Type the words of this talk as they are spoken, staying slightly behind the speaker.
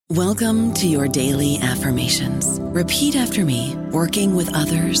Welcome to your daily affirmations. Repeat after me. Working with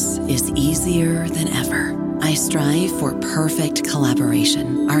others is easier than ever. I strive for perfect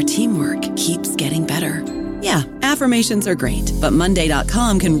collaboration. Our teamwork keeps getting better. Yeah, affirmations are great, but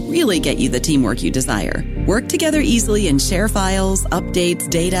Monday.com can really get you the teamwork you desire. Work together easily and share files, updates,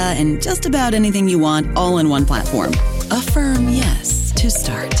 data, and just about anything you want all in one platform. Affirm yes to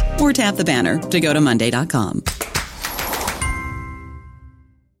start, or tap the banner to go to Monday.com.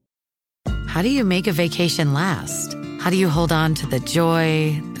 How do you make a vacation last? How do you hold on to the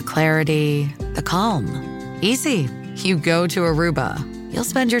joy, the clarity, the calm? Easy. You go to Aruba. You'll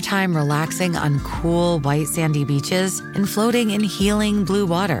spend your time relaxing on cool, white sandy beaches and floating in healing blue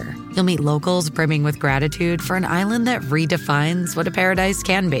water. You'll meet locals brimming with gratitude for an island that redefines what a paradise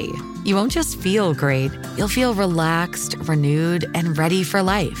can be. You won't just feel great, you'll feel relaxed, renewed, and ready for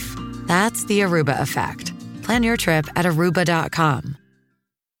life. That's the Aruba effect. Plan your trip at Aruba.com.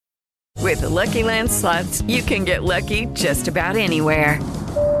 With the Lucky Land Slots, you can get lucky just about anywhere.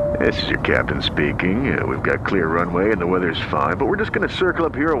 This is your captain speaking. We've got clear runway and the weather's fine, but we're just going to circle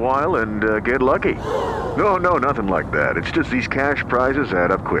up here a while and get lucky. No, nothing like that. It's just these cash prizes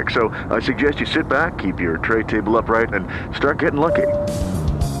add up quick. So I suggest you sit back, keep your tray table upright, and start getting lucky.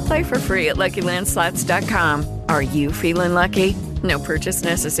 Play for free at LuckyLandSlots.com. Are you feeling lucky? No purchase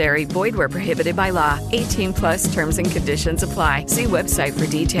necessary. Void where prohibited by law. 18 plus terms and conditions apply. See website for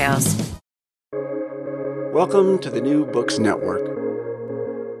details. Welcome to the New Books Network.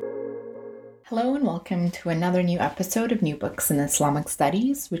 Hello and welcome to another new episode of New Books in Islamic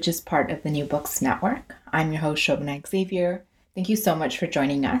Studies, which is part of the New Books Network. I'm your host, Shobana Xavier. Thank you so much for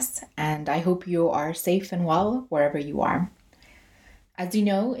joining us, and I hope you are safe and well wherever you are. As you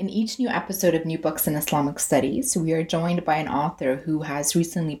know, in each new episode of New Books in Islamic Studies, we are joined by an author who has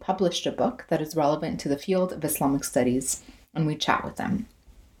recently published a book that is relevant to the field of Islamic studies, and we chat with them.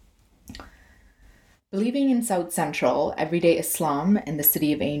 Believing in South Central, Everyday Islam in the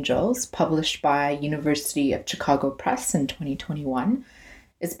City of Angels, published by University of Chicago Press in 2021,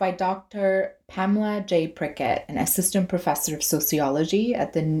 is by Dr. Pamela J. Prickett, an assistant professor of sociology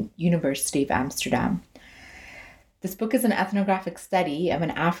at the University of Amsterdam. This book is an ethnographic study of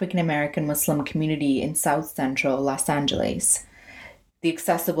an African-American Muslim community in South Central Los Angeles. The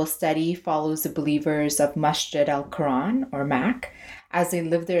accessible study follows the believers of Masjid al-Quran, or MAC, as they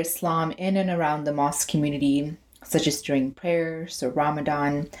live their Islam in and around the mosque community, such as during prayers or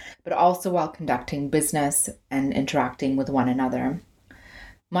Ramadan, but also while conducting business and interacting with one another.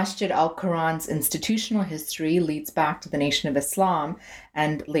 Masjid al-Quran's institutional history leads back to the Nation of Islam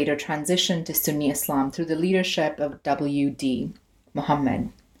and later transitioned to Sunni Islam through the leadership of W.D. Muhammad.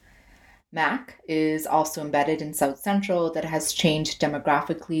 MAC is also embedded in South Central that has changed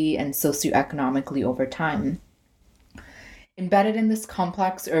demographically and socioeconomically over time. Embedded in this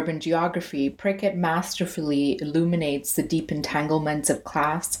complex urban geography, Prickett masterfully illuminates the deep entanglements of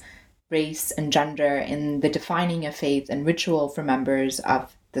class, race, and gender in the defining of faith and ritual for members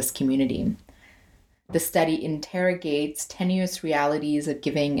of this community. The study interrogates tenuous realities of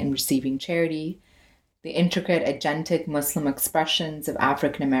giving and receiving charity, the intricate agentic Muslim expressions of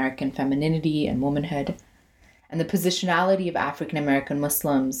African American femininity and womanhood, and the positionality of African American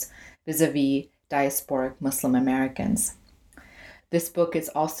Muslims vis-a-vis diasporic Muslim Americans. This book is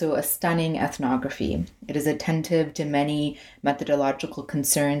also a stunning ethnography. It is attentive to many methodological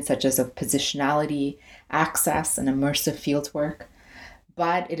concerns such as of positionality, access, and immersive fieldwork,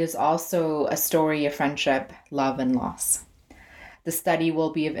 but it is also a story of friendship, love, and loss. The study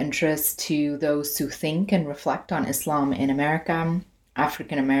will be of interest to those who think and reflect on Islam in America,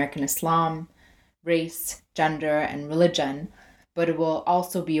 African American Islam, race, gender, and religion, but it will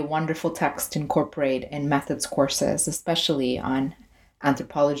also be a wonderful text to incorporate in methods courses, especially on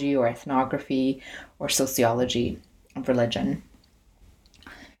anthropology or ethnography or sociology of religion.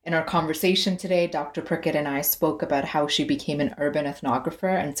 In our conversation today, Dr. Prickett and I spoke about how she became an urban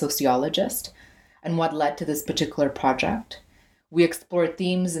ethnographer and sociologist and what led to this particular project. We explored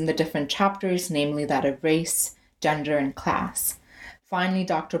themes in the different chapters, namely that of race, gender, and class. Finally,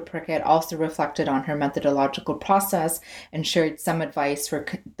 Dr. Prickett also reflected on her methodological process and shared some advice for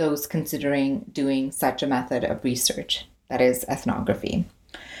those considering doing such a method of research, that is, ethnography.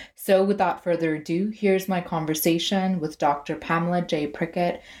 So without further ado, here's my conversation with Dr. Pamela J.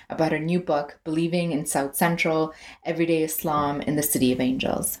 Prickett about her new book, Believing in South Central, Everyday Islam in the City of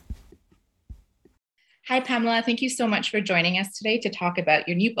Angels. Hi, Pamela. Thank you so much for joining us today to talk about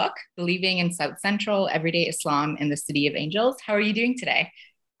your new book, Believing in South Central, Everyday Islam in the City of Angels. How are you doing today?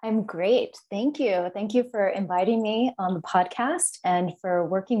 I'm great. Thank you. Thank you for inviting me on the podcast and for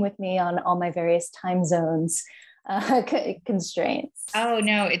working with me on all my various time zones. constraints. Oh,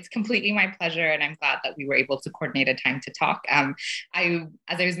 no, it's completely my pleasure. And I'm glad that we were able to coordinate a time to talk. As I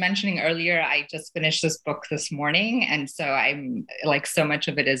was mentioning earlier, I just finished this book this morning. And so I'm like, so much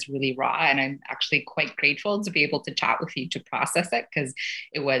of it is really raw. And I'm actually quite grateful to be able to chat with you to process it, because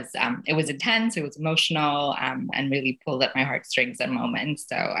it was intense, it was emotional, and really pulled at my heartstrings at moments.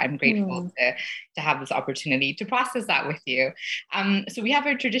 So I'm grateful to have this opportunity to process that with you. So we have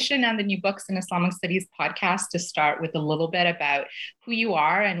a tradition on the New Books in Islamic Studies podcast to start with a little bit about who you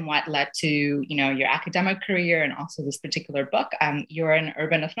are and what led to, your academic career and also this particular book. You're an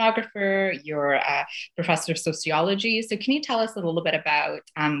urban ethnographer, you're a professor of sociology. So can you tell us a little bit about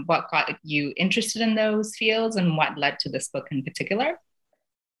what got you interested in those fields and what led to this book in particular?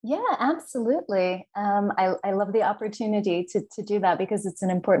 Yeah, absolutely. I love the opportunity to do that because it's an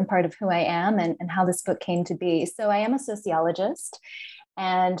important part of who I am and how this book came to be. So I am a sociologist,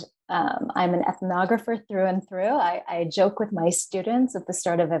 and I'm an ethnographer through and through. I joke with my students at the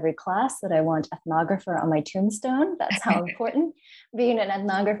start of every class that I want ethnographer on my tombstone. That's how important being an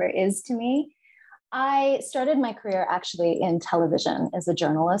ethnographer is to me. I started my career actually in television as a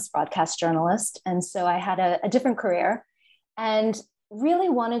journalist, broadcast journalist. And so I had a different career and really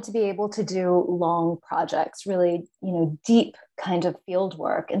wanted to be able to do long projects, really, deep kind of field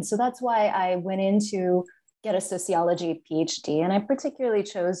work. And so that's why I went into get a sociology PhD. And I particularly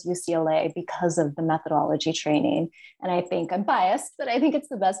chose UCLA because of the methodology training. And I think I'm biased, but I think it's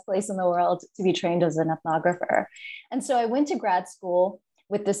the best place in the world to be trained as an ethnographer. And so I went to grad school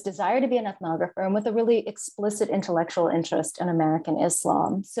with this desire to be an ethnographer and with a really explicit intellectual interest in American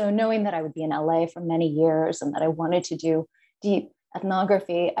Islam. So knowing that I would be in LA for many years and that I wanted to do deep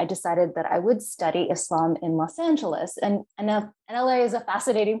ethnography, I decided that I would study Islam in Los Angeles. And LA is a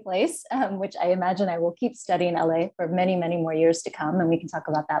fascinating place, which I imagine I will keep studying LA for many, many more years to come. And we can talk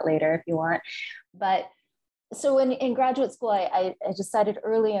about that later if you want. But so in graduate school, I decided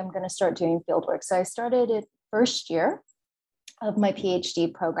early I'm going to start doing fieldwork. So I started it first year of my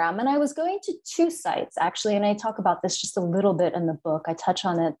PhD program. And I was going to two sites, actually. And I talk about this just a little bit in the book. I touch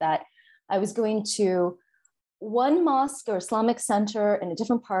on it, that I was going to one mosque or Islamic center in a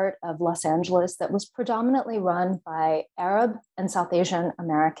different part of Los Angeles that was predominantly run by Arab and South Asian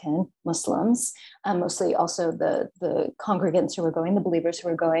American Muslims, mostly also the congregants who were going, the believers who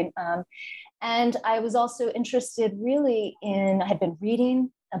were going. And I was also interested really I had been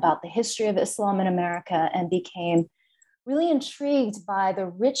reading about the history of Islam in America and became really intrigued by the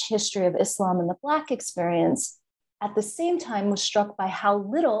rich history of Islam and the Black experience. At the same time, was struck by how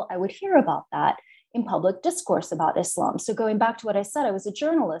little I would hear about that in public discourse about Islam. So going back to what I said, I was a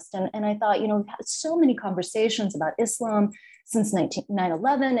journalist and I thought, we've had so many conversations about Islam since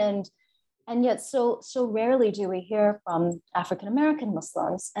 9/11 and yet so rarely do we hear from African-American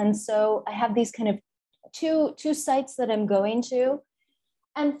Muslims. And so I have these kind of two sites that I'm going to.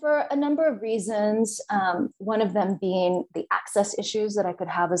 And for a number of reasons, one of them being the access issues that I could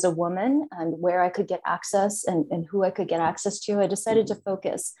have as a woman and where I could get access and who I could get access to, I decided to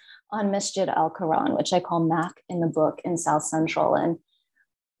focus on Masjid Al-Quran, which I call MAC in the book in South Central. And,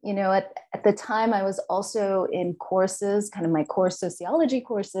 at the time I was also in courses, kind of my core sociology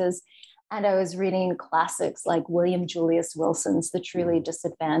courses, and I was reading classics like William Julius Wilson's The Truly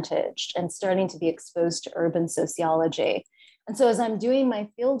Disadvantaged and starting to be exposed to urban sociology. And so as I'm doing my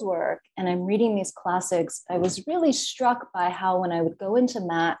field work and I'm reading these classics, I was really struck by how when I would go into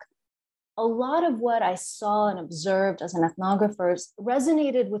MAC, a lot of what I saw and observed as an ethnographer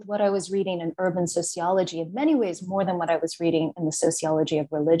resonated with what I was reading in urban sociology in many ways more than what I was reading in the sociology of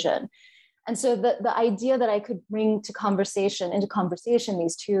religion. And so the idea that I could bring into conversation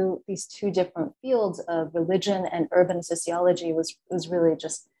these two different fields of religion and urban sociology was really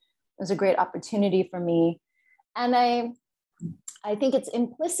just, it was a great opportunity for me. And I think it's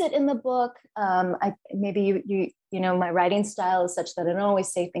implicit in the book. My writing style is such that I don't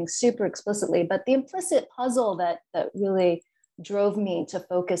always say things super explicitly, but the implicit puzzle that really drove me to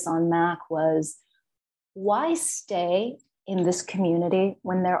focus on MAC was, why stay in this community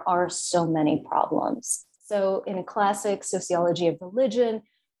when there are so many problems? So in classic sociology of religion,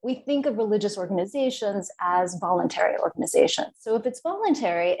 we think of religious organizations as voluntary organizations. So if it's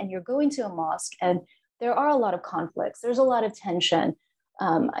voluntary and you're going to a mosque and there are a lot of conflicts, there's a lot of tension.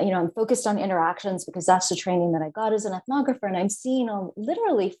 I'm focused on interactions because that's the training that I got as an ethnographer. And I'm seeing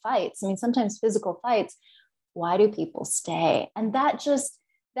literally fights. I mean, sometimes physical fights. Why do people stay? And that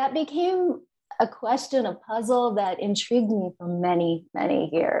became a question, a puzzle that intrigued me for many,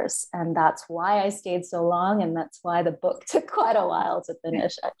 many years. And that's why I stayed so long. And that's why the book took quite a while to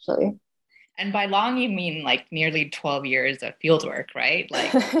finish, actually. And by long, you mean like nearly 12 years of fieldwork, right?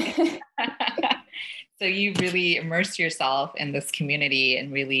 So you really immerse yourself in this community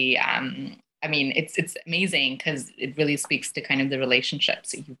and really, I mean, it's amazing because it really speaks to kind of the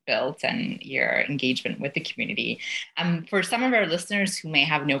relationships that you've built and your engagement with the community. For some of our listeners who may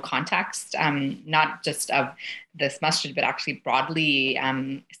have no context, not just of this masjid, but actually broadly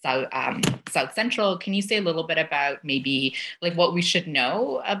South Central, can you say a little bit about maybe like what we should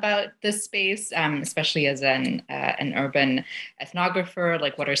know about this space, especially as an urban ethnographer?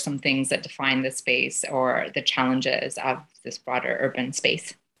 Like, what are some things that define this space or the challenges of this broader urban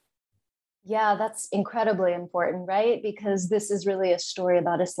space? Yeah, that's incredibly important, right? Because this is really a story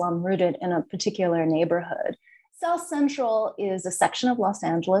about Islam rooted in a particular neighborhood. South Central is a section of Los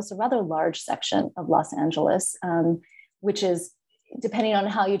Angeles, a rather large section of Los Angeles, which is, depending on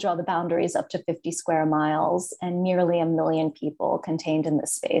how you draw the boundaries, up to 50 square miles and nearly 1 million people contained in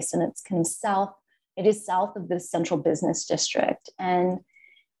this space. And it's kind of south, it is south of the central business district. And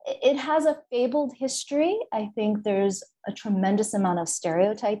it has a fabled history. I think there's a tremendous amount of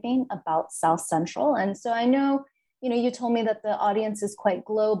stereotyping about South Central. And so I know, you told me that the audience is quite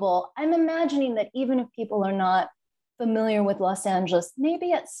global. I'm imagining that even if people are not familiar with Los Angeles,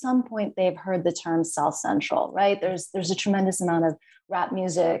 maybe at some point they've heard the term South Central, right? There's a tremendous amount of rap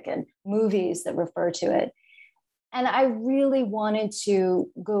music and movies that refer to it. And I really wanted to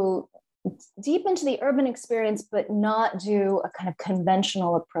go deep into the urban experience, but not do a kind of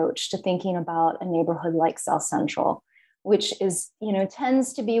conventional approach to thinking about a neighborhood like South Central, which is,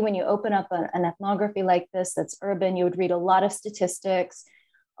 tends to be when you open up an ethnography like this that's urban, you would read a lot of statistics,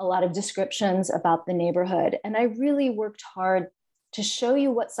 a lot of descriptions about the neighborhood. And I really worked hard to show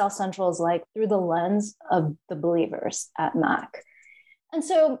you what South Central is like through the lens of the believers at MAC. And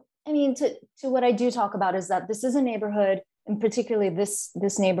so, to what I do talk about is that this is a neighborhood, and particularly this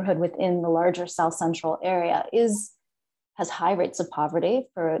neighborhood within the larger South Central area has high rates of poverty.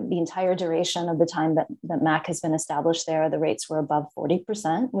 For the entire duration of the time that MAC has been established there, the rates were above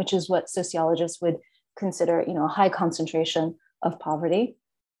 40%, which is what sociologists would consider, a high concentration of poverty.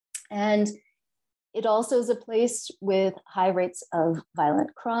 And it also is a place with high rates of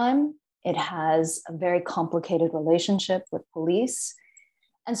violent crime. It has a very complicated relationship with police.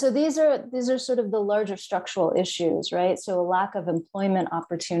 And so these are sort of the larger structural issues, right? So a lack of employment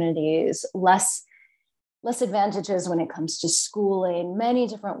opportunities, less advantages when it comes to schooling, many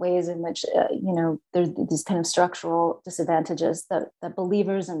different ways in which, there's these kind of structural disadvantages that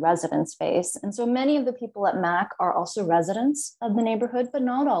believers and residents face. And so many of the people at MAC are also residents of the neighborhood, but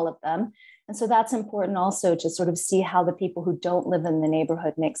not all of them. And so that's important also to sort of see how the people who don't live in the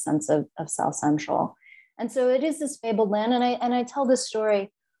neighborhood make sense of South Central. And so it is this fabled land. And I tell this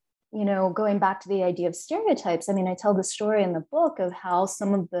story, going back to the idea of stereotypes. I tell the story in the book of how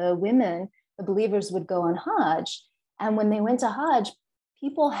some of the women, the believers, would go on Hajj. And when they went to Hajj,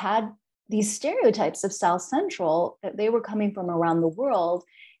 people had these stereotypes of South Central that they were coming from around the world,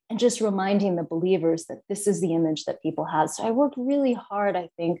 and just reminding the believers that this is the image that people had. So I worked really hard,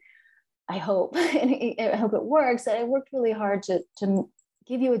 I hope, and I hope it works, that I worked really hard to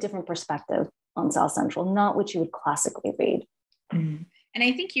give you a different perspective on South Central, not what you would classically read. Mm. And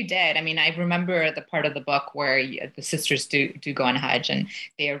I think you did. I remember the part of the book where the sisters do go on Hajj, and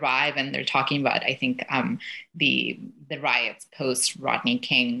they arrive and they're talking about, I think, the riots post Rodney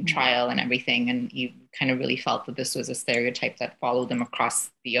King trial and everything. And you kind of really felt that this was a stereotype that followed them across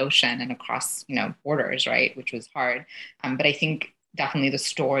the ocean and across, borders, right? Which was hard. But I think definitely the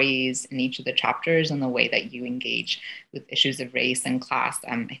stories in each of the chapters and the way that you engage with issues of race and class,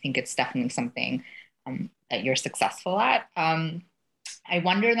 I think it's definitely something that you're successful at. I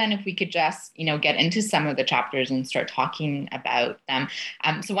wonder then if we could just, get into some of the chapters and start talking about them.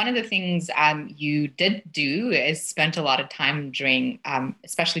 So one of the things you did do is spent a lot of time during,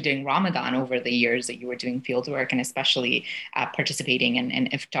 especially during Ramadan over the years that you were doing field work, and especially participating in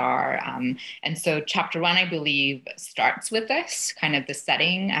iftar. And so chapter 1, I believe, starts with this kind of the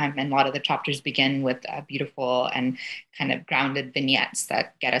setting, and a lot of the chapters begin with beautiful and kind of grounded vignettes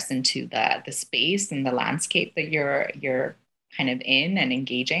that get us into the space and the landscape that you're kind of in and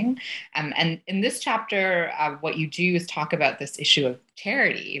engaging. And in this chapter, what you do is talk about this issue of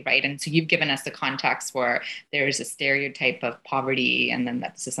charity, right? And so you've given us the context where there's a stereotype of poverty, and then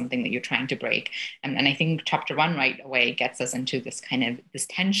this is something that you're trying to break. And I think chapter 1 right away gets us into this kind of this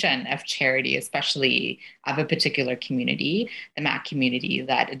tension of charity, especially of a particular community, the MAC community,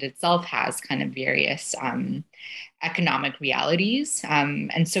 that it itself has kind of various economic realities.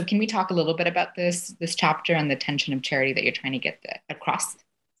 And so can we talk a little bit about this chapter and the tension of charity that you're trying to get across?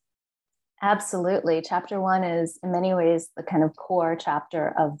 Absolutely. Chapter 1 is in many ways the kind of core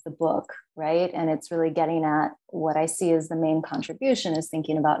chapter of the book, right? And it's really getting at what I see as the main contribution is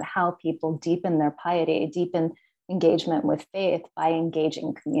thinking about how people deepen their piety, deepen engagement with faith by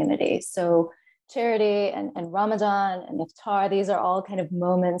engaging community. So charity and Ramadan and Iftar, these are all kind of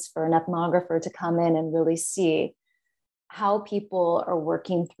moments for an ethnographer to come in and really see how people are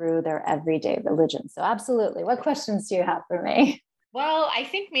working through their everyday religion. So absolutely. What questions do you have for me? Well, I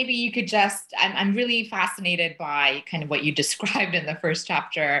think maybe you could I'm really fascinated by kind of what you described in the first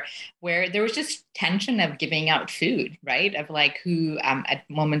chapter, where there was just tension of giving out food, right? Of like who, at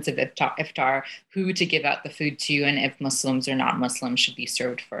moments of iftar, who to give out the food to, and if Muslims or not Muslims should be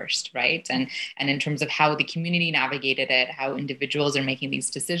served first, right? And in terms of how the community navigated it, how individuals are making these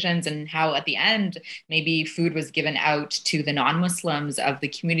decisions, and how at the end, maybe food was given out to the non-Muslims of the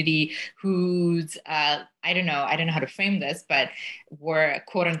community whose, I don't know how to frame this, but were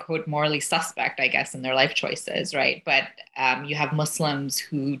quote unquote morally suspect, I guess, in their life choices, right? But you have Muslims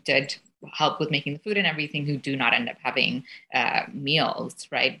who did help with making the food and everything who do not end up having meals,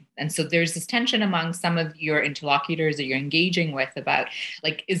 right? And so there's this tension among some of your interlocutors that you're engaging with about,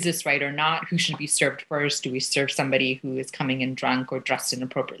 like, is this right or not? Who should be served first? Do we serve somebody who is coming in drunk or dressed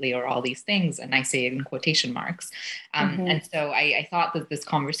inappropriately or all these things? And I say it in quotation marks. And so I thought that this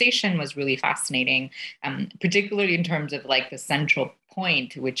conversation was really fascinating, particularly in terms of like the central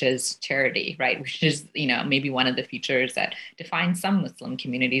point, which is charity, right? Which is, maybe one of the features that defines some Muslim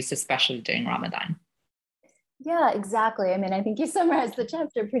communities, especially during Ramadan. Yeah, exactly. I mean, I think you summarized the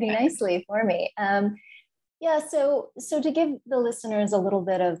chapter pretty nicely for me. So to give the listeners a little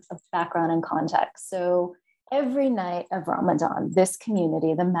bit of background and context. So every night of Ramadan, this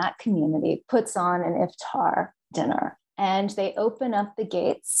community, the Mat community, puts on an iftar dinner, and they open up the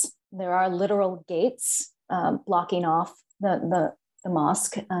gates. There are literal gates blocking off the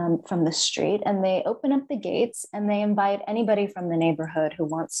mosque from the street, and they open up the gates and they invite anybody from the neighborhood who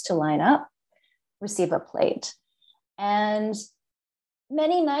wants to line up, receive a plate. And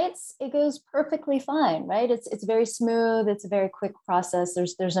many nights it goes perfectly fine, right? It's very smooth. It's a very quick process.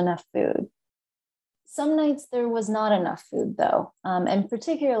 There's enough food. Some nights there was not enough food though. And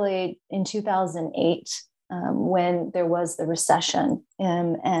particularly in 2008, when there was the recession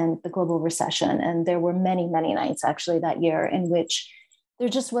and the global recession. And there were many, many nights actually that year in which there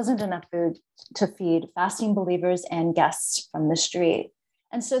just wasn't enough food to feed fasting believers and guests from the street.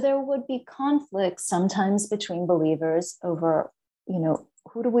 And so there would be conflicts sometimes between believers over,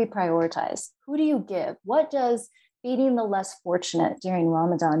 who do we prioritize? Who do you give? What does feeding the less fortunate during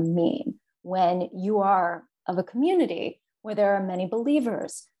Ramadan mean when you are of a community where there are many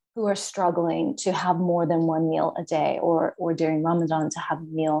believers who are struggling to have more than one meal a day, or during Ramadan to have a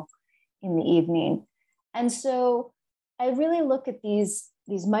meal in the evening? And so I really look at these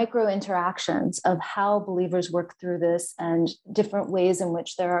micro interactions of how believers work through this and different ways in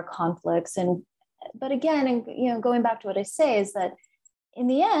which there are conflicts. But again, going back to what I say is that in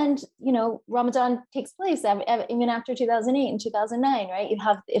the end, Ramadan takes place even after 2008 and 2009, right? You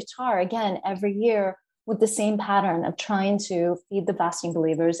have the iftar again every year with the same pattern of trying to feed the fasting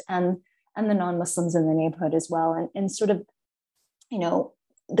believers and the non-Muslims in the neighborhood as well. And sort of,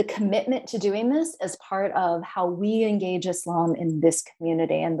 the commitment to doing this as part of how we engage Islam in this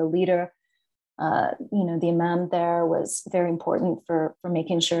community. And the leader, the imam there was very important for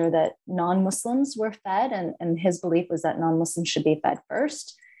making sure that non-Muslims were fed. And his belief was that non-Muslims should be fed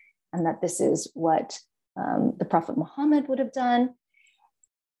first, and that this is what the Prophet Muhammad would have done.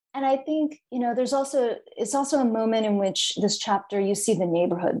 And I think, it's also a moment in which this chapter, you see the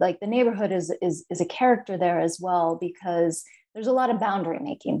neighborhood, like the neighborhood is a character there as well, because there's a lot of boundary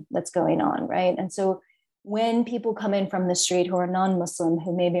making that's going on, right? And so when people come in from the street who are non-Muslim,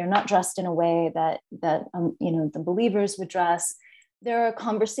 who maybe are not dressed in a way that the believers would dress, there are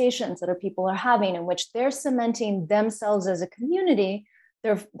conversations that people are having in which they're cementing themselves as a community.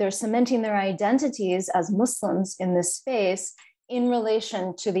 They're cementing their identities as Muslims in this space in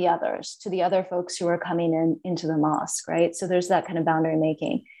relation to the others, to the other folks who are coming into the mosque, right? So there's that kind of boundary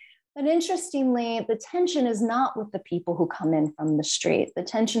making. But interestingly, the tension is not with the people who come in from the street. The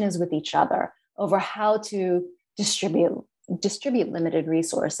tension is with each other over how to distribute limited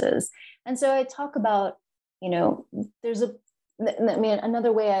resources. And so I talk about,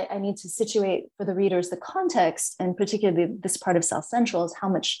 another way I need to situate for the readers the context, and particularly this part of South Central, is how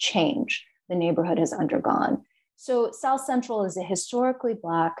much change the neighborhood has undergone. So South Central is a historically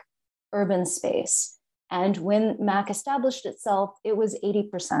Black urban space. And when MAC established itself, it was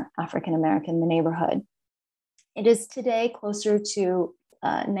 80% African-American, the neighborhood. It is today closer to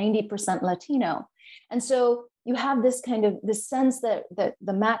 90% Latino. And so you have this kind of this sense that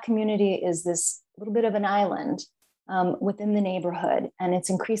the Mac community is this little bit of an island within the neighborhood, and it's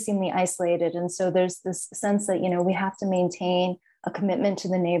increasingly isolated. And so there's this sense that, we have to maintain a commitment to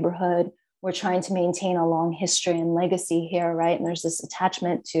the neighborhood. We're trying to maintain a long history and legacy here, right? And there's this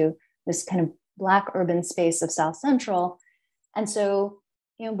attachment to this kind of Black urban space of South Central. And so,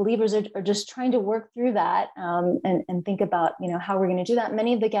 believers are just trying to work through that and think about, how we're going to do that.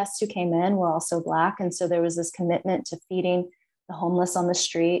 Many of the guests who came in were also Black. And so there was this commitment to feeding the homeless on the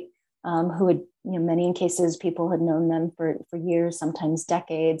street, who had, many cases, people had known them for years, sometimes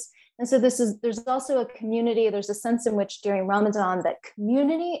decades. And so there's also a community, there's a sense in which during Ramadan, that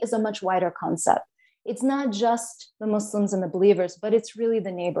community is a much wider concept. It's not just the Muslims and the believers, but it's really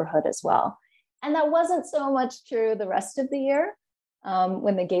the neighborhood as well. And that wasn't so much true the rest of the year,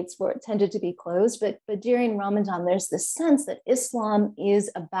 when the gates tended to be closed. But during Ramadan, there's this sense that Islam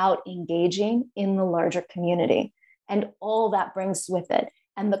is about engaging in the larger community and all that brings with it.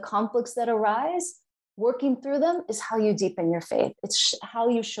 And the conflicts that arise, working through them is how you deepen your faith. It's how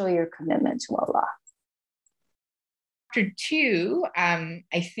you show your commitment to Allah. Chapter 2,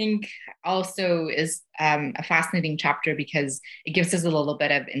 I think also is a fascinating chapter because it gives us a little bit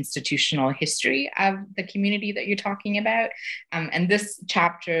of institutional history of the community that you're talking about. And this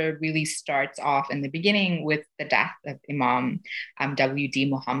chapter really starts off in the beginning with the death of Imam W.D.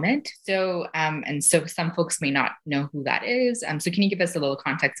 Muhammad. So some folks may not know who that is. So can you give us a little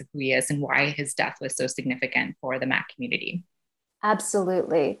context of who he is and why his death was so significant for the Mac community?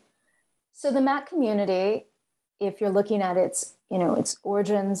 Absolutely. So the Mac community, if you're looking at its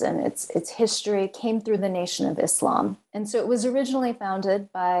origins and its history, came through the Nation of Islam. And so it was originally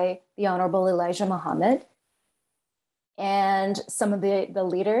founded by the Honorable Elijah Muhammad. And some of the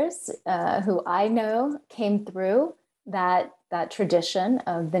leaders who I know came through that tradition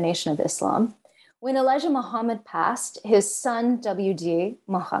of the Nation of Islam. When Elijah Muhammad passed, his son, W.D.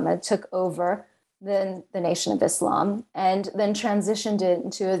 Muhammad, took over the Nation of Islam, and then transitioned it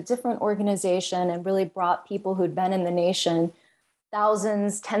into a different organization and really brought people who'd been in the nation,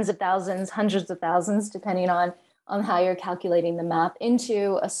 thousands, tens of thousands, hundreds of thousands, depending on how you're calculating the math,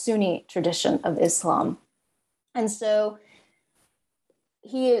 into a Sunni tradition of Islam. And so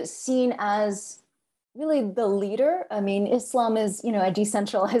he is seen as really the leader. I mean, Islam is, a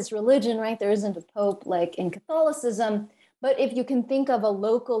decentralized religion, right? There isn't a pope like in Catholicism. But if you can think of a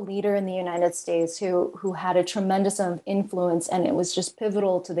local leader in the United States who had a tremendous amount of influence, and it was just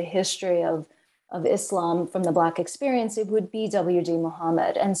pivotal to the history of Islam from the Black experience, it would be W.D.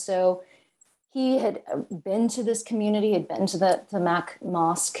 Muhammad. And so he had been to this community, had been to the Mac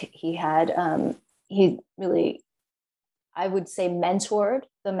Mosque. He had, he really, I would say, mentored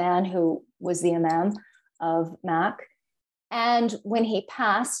the man who was the Imam of Mac. And when he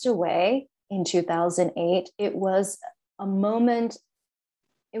passed away in 2008, it was a moment,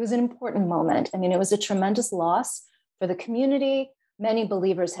 it was an important moment. I mean, it was a tremendous loss for the community. Many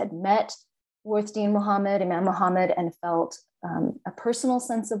believers had met Worthdeen Muhammad, Imam Muhammad, and felt a personal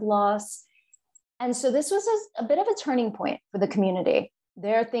sense of loss. And so this was a bit of a turning point for the community.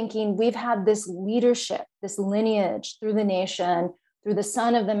 They're thinking, we've had this leadership, this lineage through the nation, through the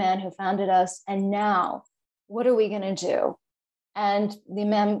son of the man who founded us. And now, what are we going to do? And the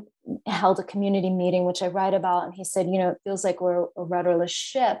Imam held a community meeting, which I write about. And he said, it feels like we're a rudderless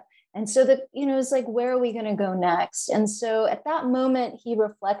ship. And so that, it's like, where are we going to go next? And so at that moment, he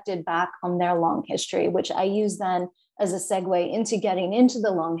reflected back on their long history, which I use then as a segue into getting into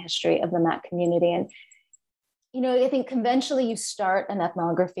the long history of the Mac community. And, I think conventionally you start an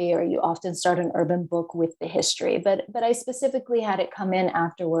ethnography, or you often start an urban book with the history, but I specifically had it come in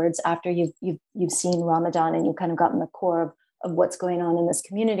afterwards, after you've seen Ramadan and you've kind of gotten the core of what's going on in this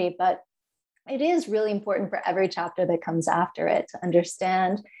community. But it is really important for every chapter that comes after it to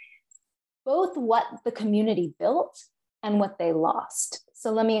understand both what the community built and what they lost.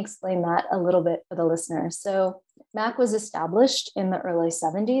 So let me explain that a little bit for the listeners. So MAC was established in the early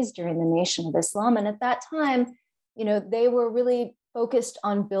 70s during the Nation of Islam. And at that time, they were really focused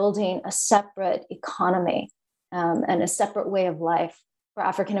on building a separate economy and a separate way of life for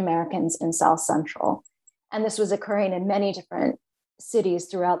African Americans in South Central. And this was occurring in many different cities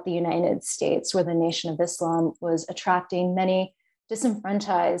throughout the United States, where the Nation of Islam was attracting many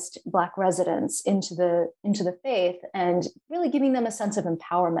disenfranchised Black residents into the faith, and really giving them a sense of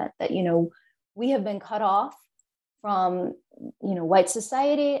empowerment that, we have been cut off from, white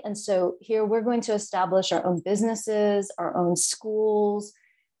society. And so here we're going to establish our own businesses, our own schools,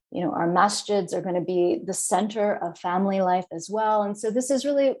 our masjids are going to be the center of family life as well. And so this is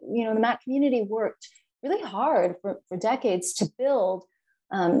really, the Mac community worked really hard for decades to build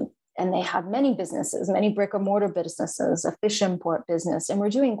a and they have many businesses, many brick and mortar businesses, a fish import business, and we're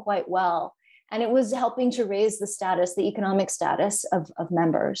doing quite well. And it was helping to raise the status, the economic status of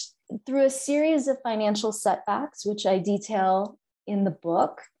members. Through a series of financial setbacks, which I detail in the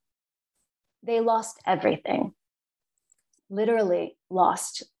book, they lost everything, literally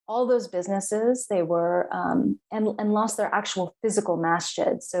lost all those businesses. They were, and lost their actual physical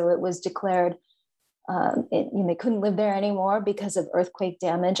masjid. So it was declared, they couldn't live there anymore because of earthquake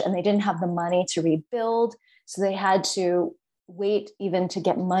damage, and they didn't have the money to rebuild. So they had to wait even to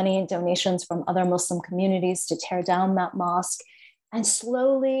get money and donations from other Muslim communities to tear down that mosque. And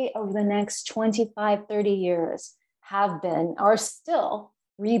slowly over the next 25, 30 years are still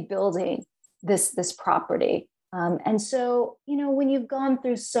rebuilding this property. And so, when you've gone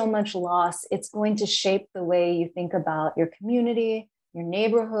through so much loss, it's going to shape the way you think about your community, your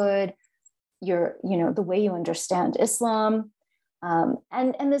neighborhood, the way you understand Islam.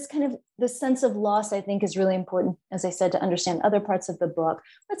 And this kind of the sense of loss, I think, is really important, as I said, to understand other parts of the book.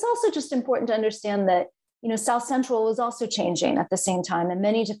 But it's also just important to understand that, South Central was also changing at the same time, and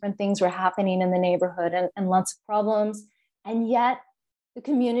many different things were happening in the neighborhood and lots of problems. And yet the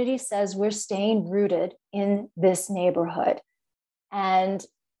community says we're staying rooted in this neighborhood. And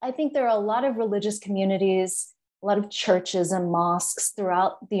I think there are a lot of religious communities, a lot of churches and mosques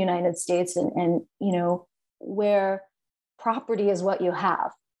throughout the United States, and where property is what you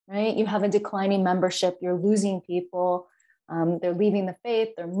have, right? You have a declining membership, you're losing people, they're leaving the faith,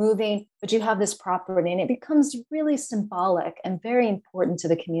 they're moving, but you have this property, and it becomes really symbolic and very important to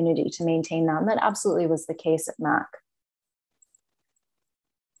the community to maintain that. And that absolutely was the case at MAC.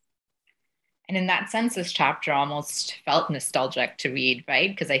 And in that sense, this chapter almost felt nostalgic to read, right?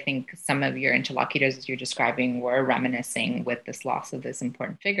 Because I think some of your interlocutors, as you're describing, were reminiscing with this loss of this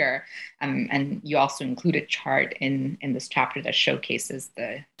important figure. And you also include a chart in this chapter that showcases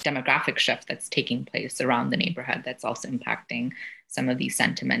the demographic shift that's taking place around the neighborhood that's also impacting some of these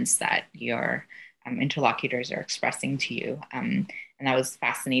sentiments that your interlocutors are expressing to you. And that was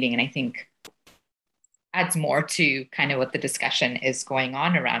fascinating. And I think adds more to kind of what the discussion is going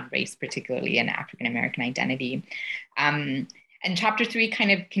on around race, particularly in African-American identity. And chapter 3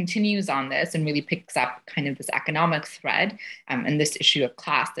 kind of continues on this and really picks up kind of this economic thread and this issue of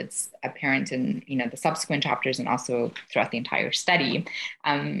class that's apparent in, the subsequent chapters and also throughout the entire study.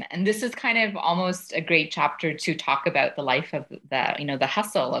 And this is kind of almost a great chapter to talk about the life of the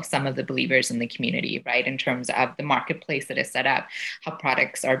hustle of some of the believers in the community, right? In terms of the marketplace that is set up, how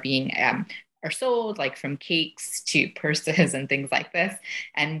products are being are sold, like from cakes to purses and things like this,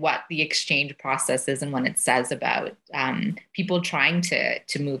 and what the exchange process is and what it says about people trying to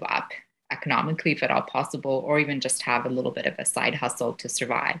move up economically, if at all possible, or even just have a little bit of a side hustle to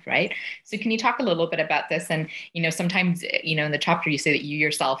survive, right? So can you talk a little bit about this? And, sometimes, in the chapter you say that you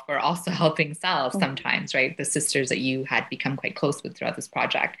yourself were also helping sell sometimes, right? The sisters that you had become quite close with throughout this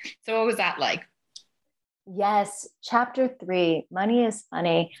project. So what was that like? Yes, chapter 3, money is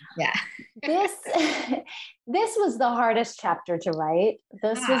funny. Yeah. This was the hardest chapter to write.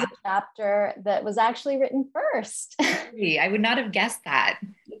 This was a chapter that was actually written first. I would not have guessed that.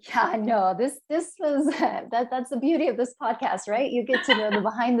 Yeah, no, this was that's the beauty of this podcast, right? You get to know the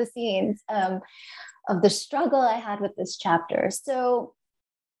behind the scenes of the struggle I had with this chapter. So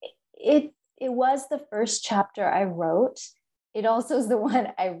it was the first chapter I wrote. It also is the one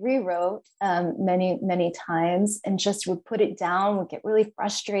I rewrote many, many times, and just would put it down, would get really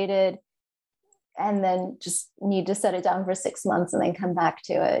frustrated, and then just need to set it down for 6 months and then come back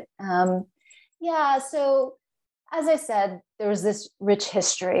to it. So as I said, there was this rich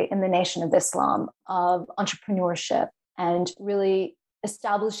history in the Nation of Islam of entrepreneurship and really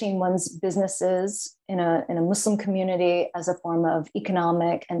establishing one's businesses in a Muslim community as a form of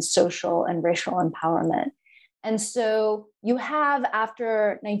economic and social and racial empowerment. And so you have,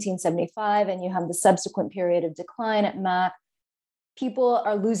 after 1975, and you have the subsequent period of decline at MAC, people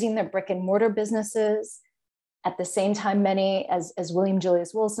are losing their brick and mortar businesses. At the same time, many, as William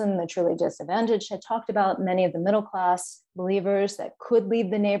Julius Wilson, the Truly Disadvantaged, had talked about, many of the middle class believers that could leave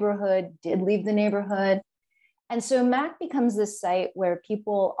the neighborhood did leave the neighborhood. And so MAC becomes this site where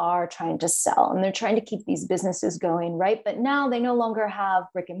people are trying to sell, and they're trying to keep these businesses going, right? But now they no longer have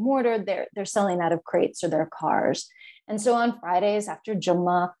brick and mortar. They're selling out of crates or their cars. And so on Fridays after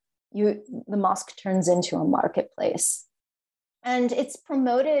Jummah, the mosque turns into a marketplace. And it's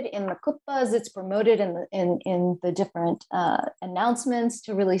promoted in the khutbahs, it's promoted in the different announcements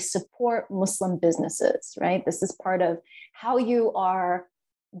to really support Muslim businesses, right? This is part of how you are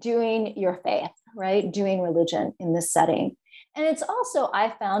doing your faith, right? Doing religion in this setting. And it's also, I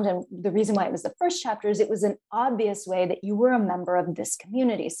found, and the reason why it was the first chapter is it was an obvious way that you were a member of this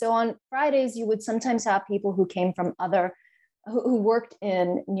community. So on Fridays, you would sometimes have people who came from who worked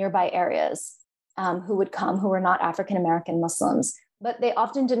in nearby areas, who would come, who were not African-American Muslims, but they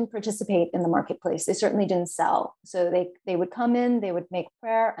often didn't participate in the marketplace. They certainly didn't sell. So they would come in, they would make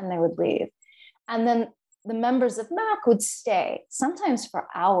prayer, and they would leave. And then the members of MAC would stay, sometimes for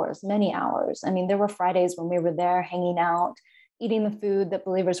hours, many hours. I mean, there were Fridays when we were there hanging out, eating the food that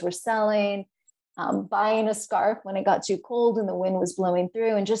believers were selling, buying a scarf when it got too cold and the wind was blowing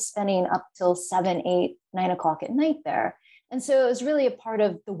through, and just spending up till 7, 8, 9 o'clock at night there. And so it was really a part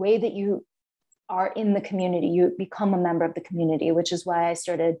of the way that you are in the community. You become a member of the community, which is why I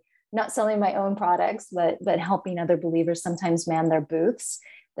started not selling my own products, but helping other believers sometimes man their booths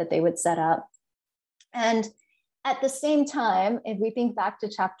that they would set up. And at the same time, if we think back to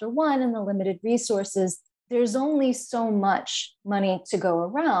chapter 1 and the limited resources, there's only so much money to go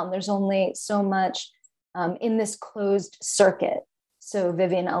around. There's only so much in this closed circuit. So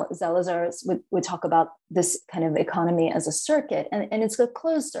Vivian Zalazar would talk about this kind of economy as a circuit, and it's a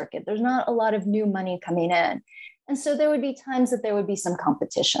closed circuit. There's not a lot of new money coming in. And so there would be times that there would be some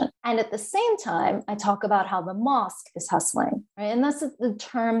competition. And at the same time, I talk about how the mosque is hustling, right? And that's the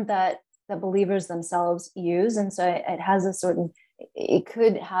term that believers themselves use. And so it has it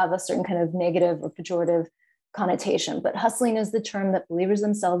could have a certain kind of negative or pejorative connotation, but hustling is the term that believers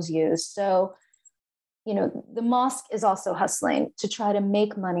themselves use. So, the mosque is also hustling to try to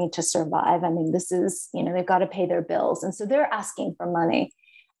make money to survive. I mean, this is, they've got to pay their bills. And so they're asking for money.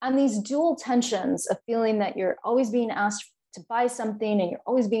 And these dual tensions of feeling that you're always being asked to buy something and you're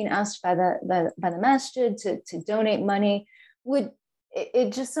always being asked by the masjid to donate money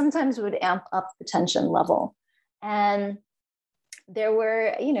it just sometimes would amp up the tension level. And there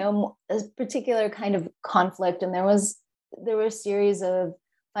were, a particular kind of conflict, and there were a series of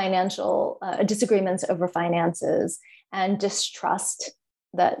financial disagreements over finances and distrust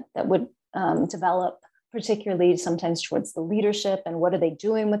that would develop, particularly sometimes towards the leadership, and what are they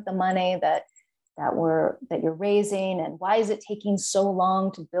doing with the money that you're raising, and why is it taking so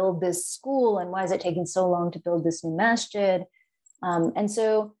long to build this school, and why is it taking so long to build this new masjid? And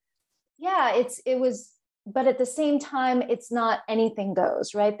so, it was, but at the same time, it's not anything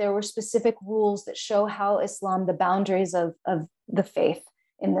goes, right? There were specific rules that show how Islam, the boundaries of the faith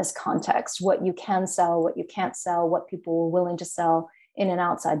in this context, what you can sell, what you can't sell, what people were willing to sell in and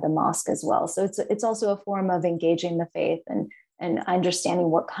outside the mosque as well. So it's also a form of engaging the faith and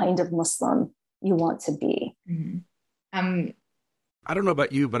understanding what kind of Muslim you want to be. Mm-hmm. I don't know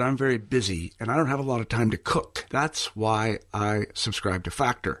about you, but I'm very busy and I don't have a lot of time to cook. That's why I subscribe to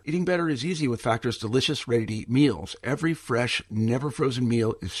Factor. Eating better is easy with Factor's delicious, ready-to-eat meals. Every fresh, never frozen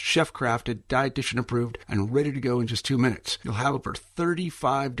meal is chef-crafted, dietitian approved, and ready to go in just 2 minutes. You'll have over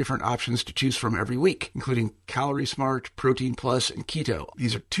 35 different options to choose from every week, including Calorie Smart, Protein Plus, and Keto.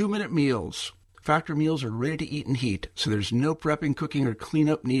 These are 2-minute meals. Factor meals are ready to eat and heat, so there's no prepping, cooking, or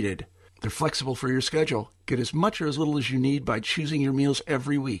cleanup needed. They're flexible for your schedule. Get as much or as little as you need by choosing your meals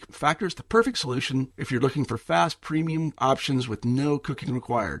every week. Factor is the perfect solution if you're looking for fast, premium options with no cooking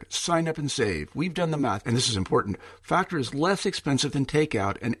required. Sign up and save. We've done the math, and this is important. Factor is less expensive than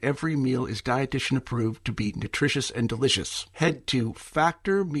takeout, and every meal is dietitian approved to be nutritious and delicious. Head to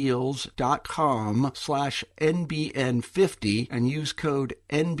factormeals.com/NBN50 and use code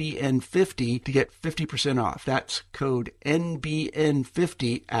NBN50 to get 50% off. That's code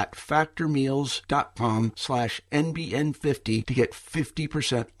NBN50 at factormeals.com/NBN50 to get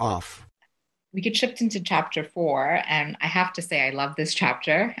 50% off. We get shipped into chapter 4, and I have to say I love this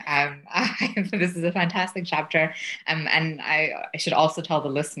chapter. This is a fantastic chapter, and I should also tell the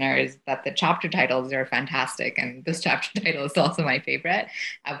listeners that the chapter titles are fantastic, and this chapter title is also my favorite.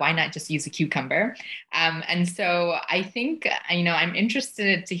 Why not just use a cucumber? And so I think, I'm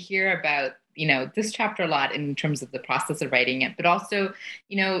interested to hear about this chapter a lot in terms of the process of writing it, but also,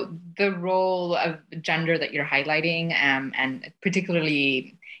 the role of gender that you're highlighting, and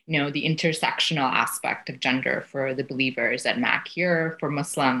particularly, the intersectional aspect of gender for the believers at MAC here, for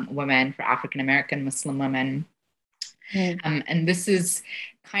Muslim women, for African-American Muslim women. And this is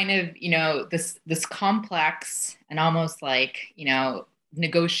kind of, this complex and almost like,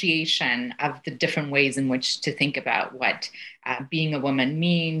 negotiation of the different ways in which to think about what being a woman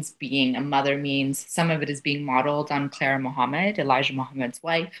means, being a mother means. Some of it is being modeled on Clara Muhammad, Elijah Muhammad's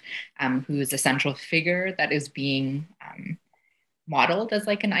wife, who is a central figure that is being modeled as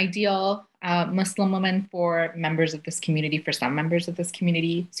like an ideal Muslim women for members of this community, for some members of this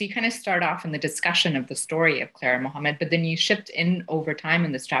community. So you kind of start off in the discussion of the story of Claire and Mohammed, but then you shift in over time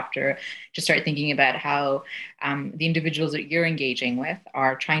in this chapter to start thinking about how the individuals that you're engaging with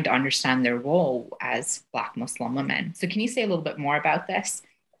are trying to understand their role as Black Muslim women. So can you say a little bit more about this?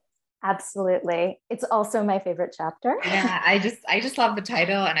 Absolutely. It's also my favorite chapter. Yeah, I just love the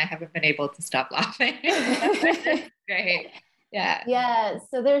title and I haven't been able to stop laughing. Great. Yeah. Yeah.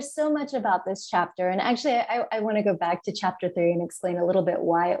 So there's so much about this chapter. And actually, I want to go back to chapter 3 and explain a little bit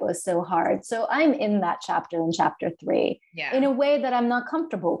why it was so hard. So I'm in that chapter in chapter 3 in a way that I'm not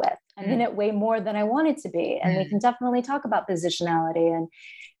comfortable with. I'm in it way more than I want it to be. And we can definitely talk about positionality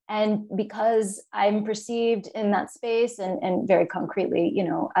and because I'm perceived in that space and very concretely,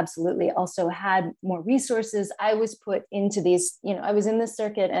 absolutely also had more resources, I was put into these, I was in this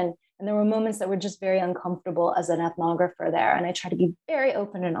circuit and there were moments that were just very uncomfortable as an ethnographer there. And I try to be very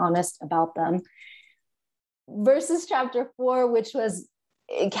open and honest about them. Versus chapter 4,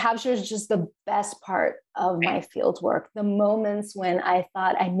 it captures just the best part of my field work. The moments when I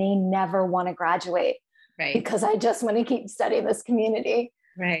thought I may never want to graduate because I just want to keep studying this community.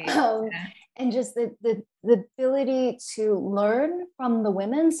 Right. And just the ability to learn from the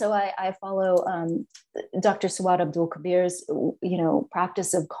women. So I follow Dr. Suad Abdul Kabir's,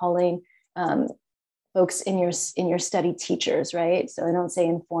 practice of calling folks in your study teachers, right? So I don't say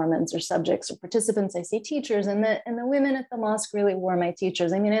informants or subjects or participants, I say teachers. And the women at the mosque really were my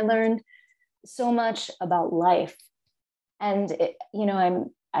teachers. I mean, I learned so much about life. And,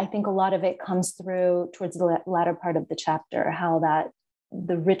 I think a lot of it comes through towards the latter part of the chapter, how that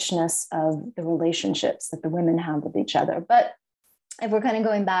the richness of the relationships that the women have with each other. But if we're kind of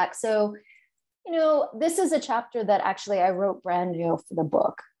going back, so, this is a chapter that actually I wrote brand new for the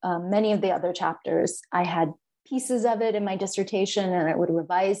book. Many of the other chapters, I had pieces of it in my dissertation and I would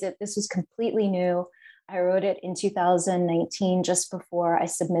revise it. This was completely new. I wrote it in 2019, just before I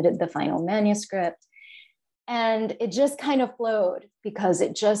submitted the final manuscript. And it just kind of flowed because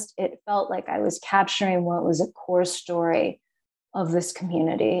it felt like I was capturing what was a core story of this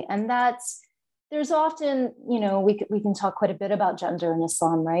community. And there's often, we can talk quite a bit about gender in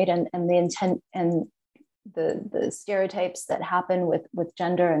Islam, right? And the intent and the stereotypes that happen with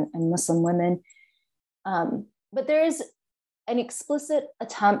gender and Muslim women. But there is an explicit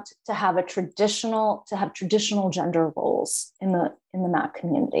attempt to have traditional gender roles in the MAC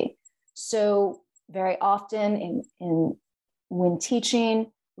community. So very often when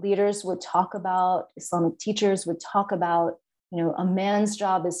teaching, leaders would talk about, Islamic teachers would talk about, a man's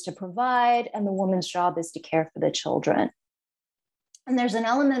job is to provide and the woman's job is to care for the children. And there's an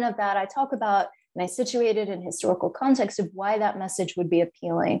element of that I talk about and I situate it in historical context of why that message would be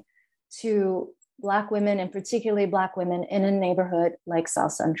appealing to Black women and particularly Black women in a neighborhood like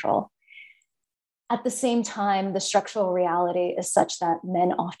South Central. At the same time, the structural reality is such that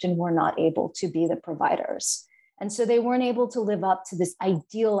men often were not able to be the providers. And so they weren't able to live up to this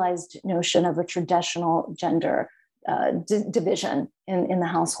idealized notion of a traditional gender division in the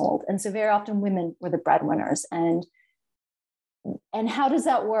household. And so very often women were the breadwinners. And how does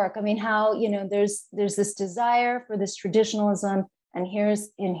that work? I mean, how, there's this desire for this traditionalism, and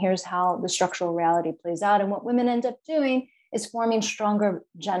here's how the structural reality plays out. And what women end up doing is forming stronger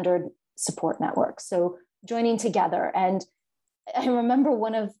gendered support networks. So joining together. And I remember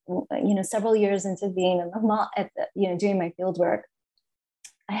one of, several years into being doing my field work,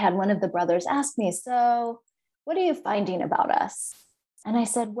 I had one of the brothers ask me, so what are you finding about us? And I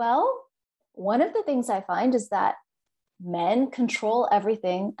said, well, one of the things I find is that men control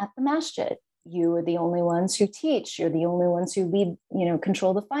everything at the masjid. You are the only ones who teach. You're the only ones who lead,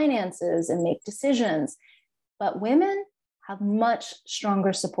 control the finances and make decisions. But women have much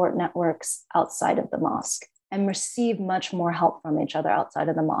stronger support networks outside of the mosque and receive much more help from each other outside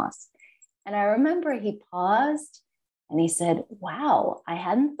of the mosque. And I remember he paused and he said, wow, I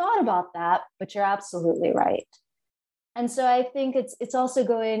hadn't thought about that, but you're absolutely right. And so I think it's also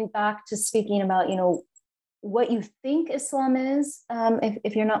going back to speaking about, what you think Islam is,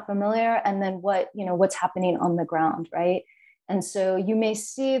 if you're not familiar, and then what's happening on the ground, right? And so you may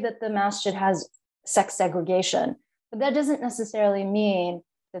see that the masjid has sex segregation, but that doesn't necessarily mean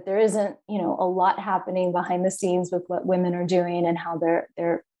that there isn't, a lot happening behind the scenes with what women are doing and how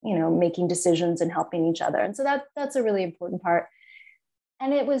they're making decisions and helping each other. And so that's a really important part.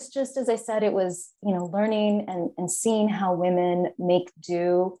 And it was just, as I said, it was, learning and seeing how women make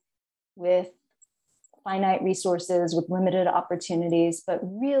do with finite resources, with limited opportunities, but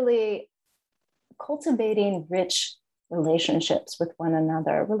really cultivating rich relationships with one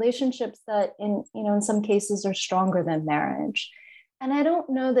another, relationships that in some cases are stronger than marriage. And I don't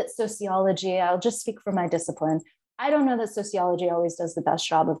know that sociology, I'll just speak for my discipline, I don't know that sociology always does the best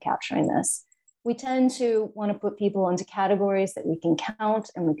job of capturing this. We tend to want to put people into categories that we can count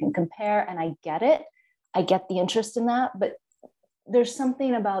and we can compare, and I get it. I get the interest in that, but there's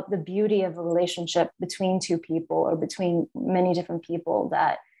something about the beauty of a relationship between two people or between many different people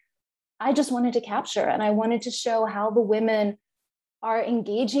that I just wanted to capture. And I wanted to show how the women are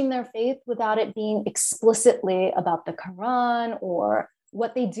engaging their faith without it being explicitly about the Quran or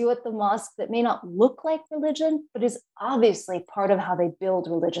what they do at the mosque that may not look like religion, but is obviously part of how they build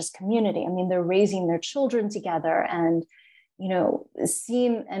religious community. I mean, they're raising their children together and,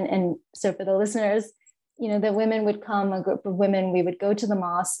 seeing, and so for the listeners, the women would come, a group of women, we would go to the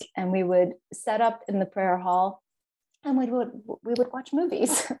mosque and we would set up in the prayer hall and we would watch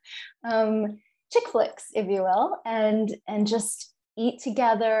movies, chick flicks, if you will, and just eat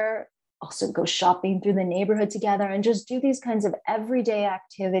together, also go shopping through the neighborhood together and just do these kinds of everyday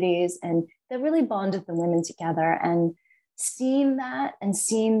activities. And that really bonded the women together. And seeing that and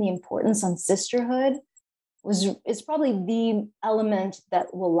seeing the importance on sisterhood is probably the element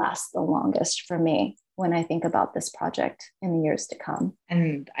that will last the longest for me when I think about this project in the years to come.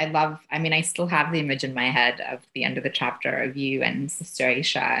 And I still have the image in my head of the end of the chapter of you and Sister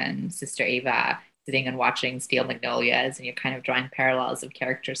Aisha and Sister Ava sitting and watching Steel Magnolias, and you're kind of drawing parallels of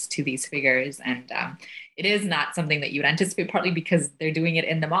characters to these figures. And it is not something that you would anticipate, partly because they're doing it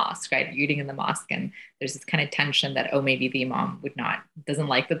in the mosque, right? You're eating in the mosque, and there's this kind of tension that, maybe the imam doesn't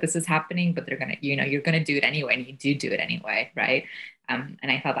like that this is happening, but they're going to, you're going to do it anyway, and you do it anyway, right? And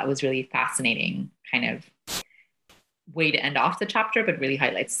I thought that was really fascinating kind of way to end off the chapter, but really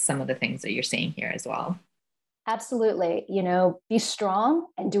highlights some of the things that you're saying here as well. Absolutely. Be strong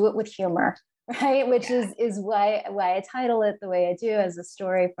and do it with humor. Right, which is why I title it the way I do, as a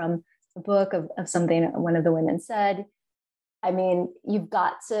story from the book of something one of the women said. I mean, you've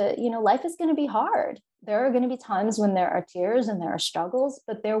got to, life is going to be hard. There are going to be times when there are tears and there are struggles,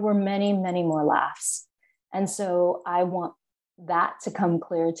 but there were many, many more laughs. And so I want that to come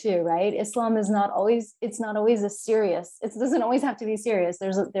clear too, right? Islam is not always, it doesn't always have to be serious.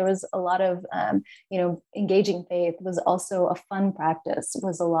 There was a lot of, engaging faith was also a fun practice,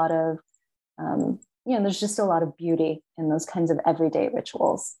 was a lot of, there's just a lot of beauty in those kinds of everyday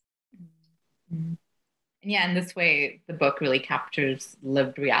rituals. Mm-hmm. Yeah, in this way, the book really captures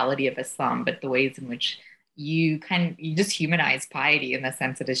lived reality of Islam, but the ways in which you just humanize piety in the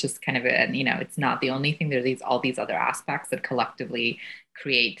sense that it's just kind of it's not the only thing. There are all these other aspects that collectively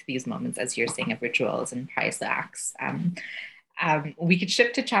create these moments, as you're saying, of rituals and pious acts. We could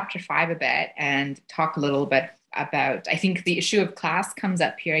shift to chapter 5 a bit and talk a little bit about, I think the issue of class comes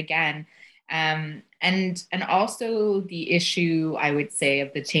up here again. And also the issue, I would say,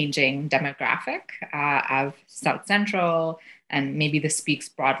 of the changing demographic of South Central, and maybe this speaks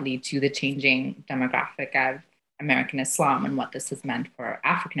broadly to the changing demographic of American Islam and what this has meant for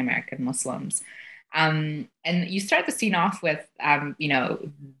African American Muslims. And you start the scene off with,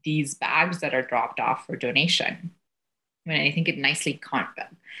 these bags that are dropped off for donation. I think it nicely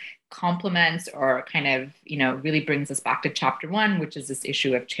complements or kind of, really brings us back to chapter 1, which is this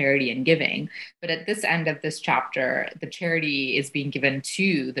issue of charity and giving. But at this end of this chapter, the charity is being given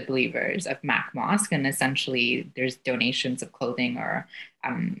to the believers of Mac Mosque, and essentially there's donations of clothing or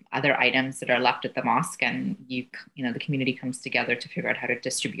other items that are left at the mosque, and the community comes together to figure out how to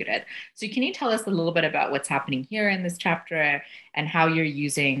distribute it. So can you tell us a little bit about what's happening here in this chapter and how you're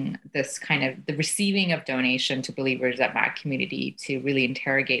using this kind of the receiving of donation to believers at Mac community to really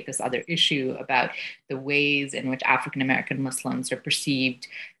interrogate this other issue about the ways in which African American Muslims are perceived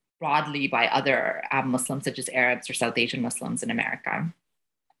broadly by other Muslims, such as Arabs or South Asian Muslims in America?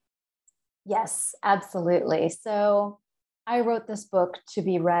 Yes, absolutely. So I wrote this book to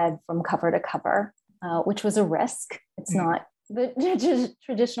be read from cover to cover, which was a risk. It's not the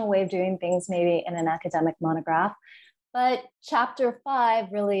traditional way of doing things, maybe in an academic monograph. But chapter 5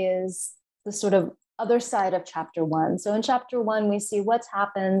 really is the sort of other side of chapter 1. So in chapter 1, we see what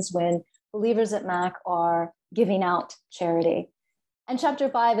happens when believers at MAC are giving out charity. And chapter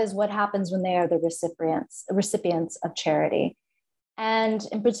 5 is what happens when they are the recipients of charity. And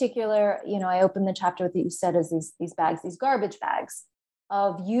in particular, I opened the chapter with what you said as these bags, these garbage bags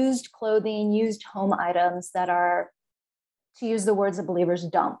of used clothing, used home items that are, to use the words of believers,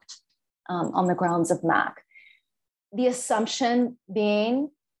 dumped on the grounds of MAC. The assumption being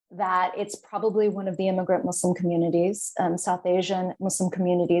that it's probably one of the immigrant Muslim communities, South Asian Muslim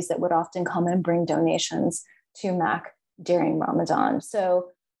communities that would often come and bring donations to MAC during Ramadan. So,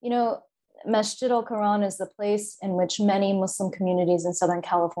 Masjid al-Quran is the place in which many Muslim communities in Southern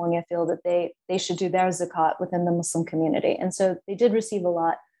California feel that they should do their zakat within the Muslim community. And so they did receive a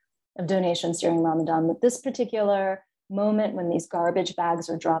lot of donations during Ramadan. But this particular moment when these garbage bags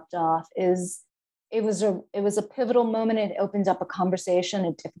are dropped off it was a pivotal moment. It opened up a conversation,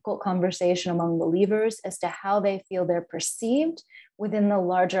 a difficult conversation among believers as to how they feel they're perceived within the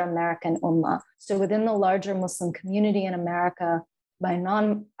larger American ummah. So within the larger Muslim community in America, by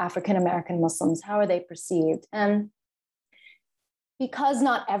non-African American Muslims, how are they perceived? And because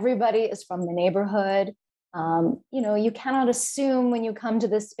not everybody is from the neighborhood, you cannot assume when you come to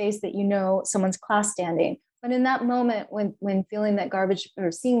this space that you know someone's class standing. But in that moment, when feeling that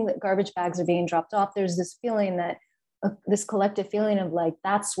seeing that garbage bags are being dropped off, there's this feeling that this collective feeling of like,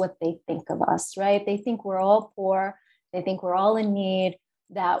 that's what they think of us, right? They think we're all poor. They think we're all in need,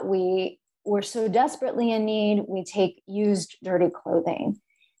 that we're so desperately in need, we take used, dirty clothing.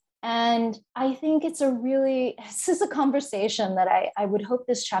 And I think this is a conversation that I would hope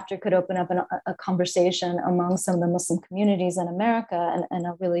this chapter could open up a conversation among some of the Muslim communities in America, and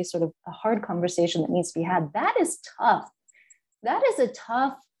a really sort of a hard conversation that needs to be had. That is tough. That is a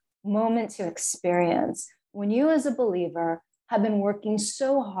tough moment to experience when you as a believer have been working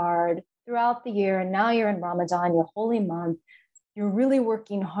so hard throughout the year, and now you're in Ramadan, your holy month, you're really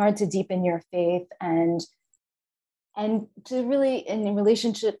working hard to deepen your faith and to really, in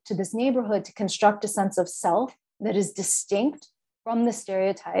relationship to this neighborhood, to construct a sense of self that is distinct from the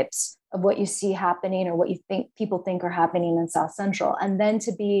stereotypes of what you see happening or what you think people think are happening in South Central. And then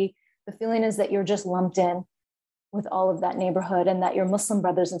the feeling is that you're just lumped in with all of that neighborhood, and that your Muslim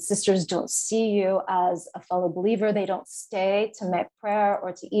brothers and sisters don't see you as a fellow believer. They don't stay to make prayer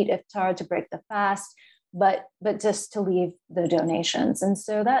or to eat iftar, to break the fast, but just to leave the donations. And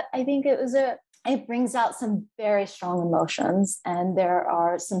so that, I think it brings out some very strong emotions, and there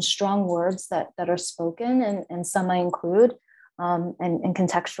are some strong words that are spoken, and some I include and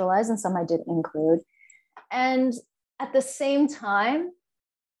contextualize, and some I didn't include. And at the same time,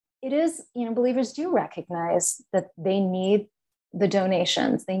 it is, believers do recognize that they need the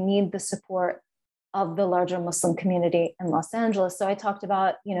donations, they need the support of the larger Muslim community in Los Angeles. So I talked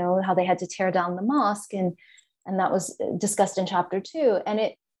about, how they had to tear down the mosque, and that was discussed in chapter 2. And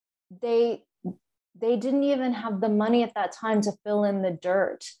they didn't even have the money at that time to fill in the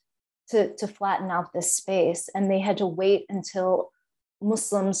dirt to flatten out this space. And they had to wait until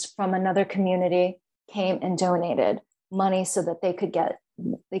Muslims from another community came and donated money so that they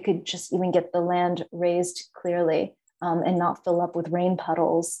could just even get the land raised clearly, and not fill up with rain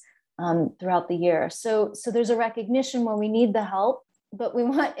puddles throughout the year. So there's a recognition when we need the help, but we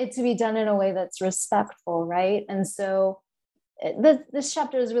want it to be done in a way that's respectful, right? And so this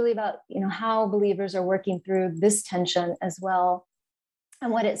chapter is really about, how believers are working through this tension as well.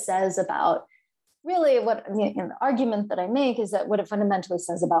 And what it says about really the argument that I make is that what it fundamentally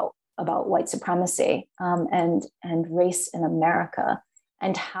says about white supremacy and race in America,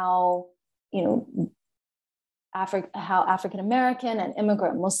 and how, African American and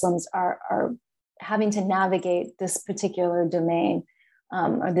immigrant Muslims are having to navigate this particular domain,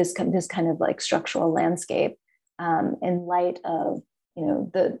 or this kind of like structural landscape, in light of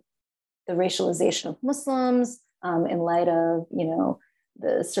the racialization of Muslims, in light of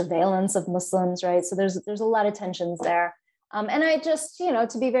the surveillance of Muslims, right? So there's a lot of tensions there, and I just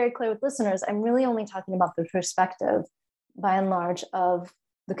to be very clear with listeners, I'm really only talking about the perspective, by and large, of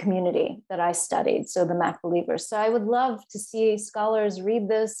the community that I studied, so the MAC believers. So I would love to see scholars read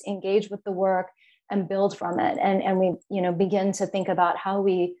this, engage with the work, and build from it, and we begin to think about how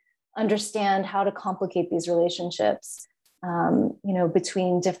we understand how to complicate these relationships,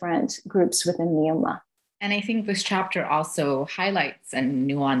 between different groups within the Ummah. And I think this chapter also highlights and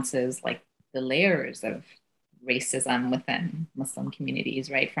nuances like the layers of racism within Muslim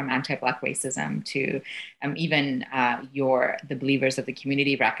communities, right? From anti-Black racism to even the believers of the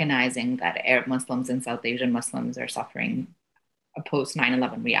community recognizing that Arab Muslims and South Asian Muslims are suffering a post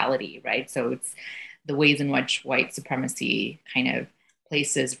 9/11 reality, right? So it's the ways in which white supremacy kind of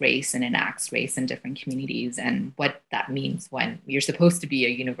places race and enacts race in different communities, and what that means when you're supposed to be a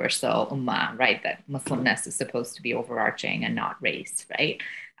universal ummah, right? That Muslimness is supposed to be overarching and not race, right?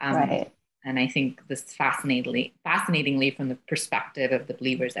 Right. And I think this fascinatingly from the perspective of the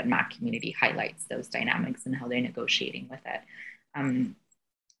believers at MAC community highlights those dynamics and how they're negotiating with it.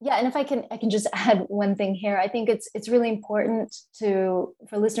 Yeah, and if I can just add one thing here, I think it's really important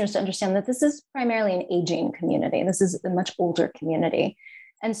for listeners to understand that this is primarily an aging community. This is a much older community.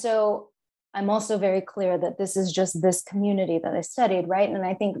 And so I'm also very clear that this is just this community that I studied, right? And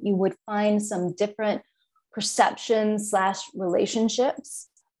I think you would find some different perceptions / relationships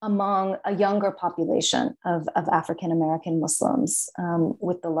among a younger population of African-American Muslims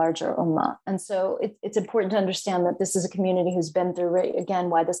with the larger Ummah. And so it's important to understand that this is a community who's been through, again,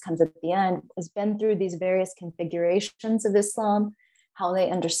 why this comes at the end, has been through these various configurations of Islam, how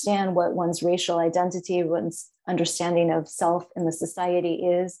they understand what one's racial identity, one's understanding of self in the society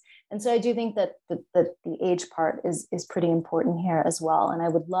is. And so I do think that the age part is pretty important here as well. And I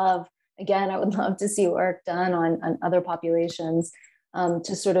would love to see work done on other populations,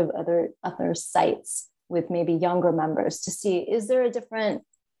 to sort of other sites with maybe younger members to see, is there a different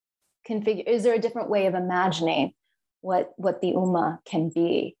way of imagining what the Ummah can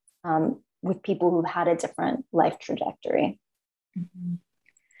be with people who've had a different life trajectory? Mm-hmm.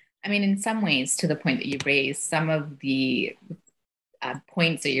 I mean, in some ways, to the point that you raised, some of the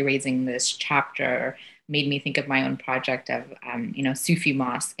points that you're raising in this chapter made me think of my own project of, Sufi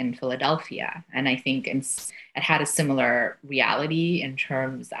Mosque in Philadelphia. And I think it had a similar reality in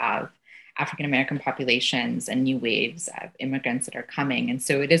terms of African-American populations and new waves of immigrants that are coming. And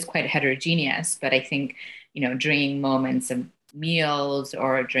so it is quite heterogeneous, but I think, during moments of meals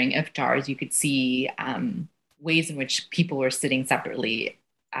or during iftars, you could see ways in which people were sitting separately.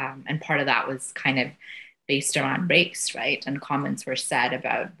 And part of that was kind of based around race, right? And comments were said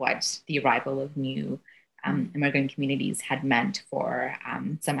about what the arrival of new immigrant communities had meant for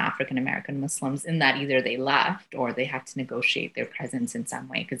some African-American Muslims, in that either they left or they had to negotiate their presence in some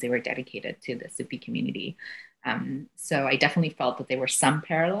way because they were dedicated to the Sufi community. So I definitely felt that there were some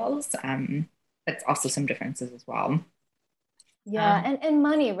parallels, but also some differences as well. Yeah, and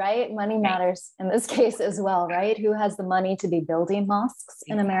money, right? Money matters in this case as well, right? Who has the money to be building mosques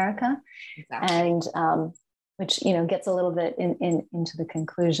in America? Exactly. And which, gets a little bit into the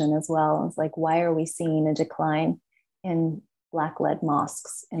conclusion as well. It's like, why are we seeing a decline in Black-led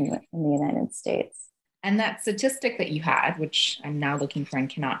mosques in the United States? And that statistic that you had, which I'm now looking for and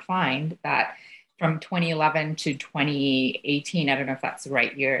cannot find, that from 2011 to 2018, I don't know if that's the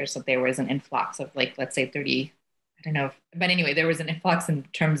right year, so there was an influx of, like, let's say 30, I don't know. But anyway, there was an influx in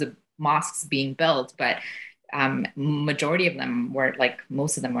terms of mosques being built, but majority of them were,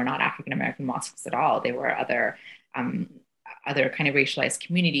 most of them were not African-American mosques at all. They were other kind of racialized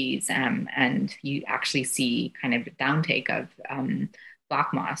communities. And you actually see kind of a downtake of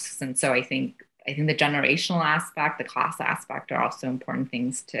Black mosques. And so I think the generational aspect, the class aspect are also important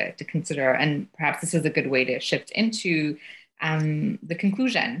things to consider. And perhaps this is a good way to shift into the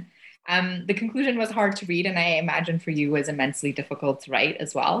conclusion. The conclusion was hard to read, and I imagine for you was immensely difficult to write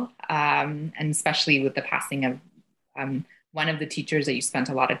as well, and especially with the passing of one of the teachers that you spent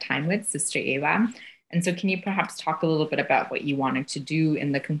a lot of time with, Sister Eva. And so can you perhaps talk a little bit about what you wanted to do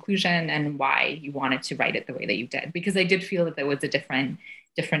in the conclusion and why you wanted to write it the way that you did? Because I did feel that there was a different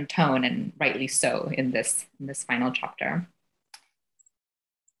tone, and rightly so, in this final chapter.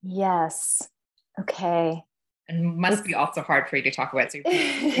 Yes. Okay. And must be also hard for you to talk about. So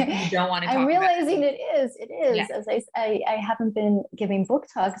if you don't want to talk I'm realizing about it is. Yeah. As I haven't been giving book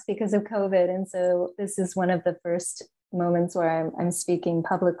talks because of COVID. And so this is one of the first moments where I'm speaking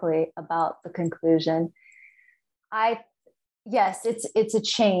publicly about the conclusion. Yes, it's a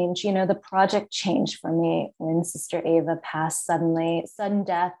change. The project changed for me when Sister Eva passed suddenly. Sudden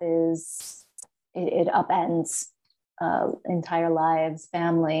death it upends entire lives,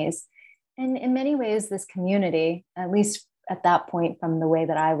 families. And in many ways, this community, at least at that point, from the way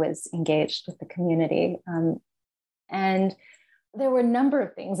that I was engaged with the community. And there were a number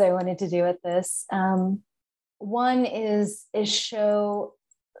of things I wanted to do with this. One is show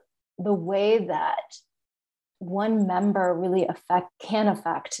the way that one member really can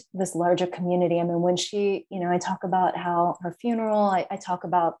affect this larger community. I mean, when she, I talk about how her funeral, I talk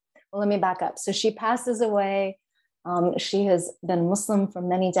about, well, let me back up. So she passes away. She has been Muslim for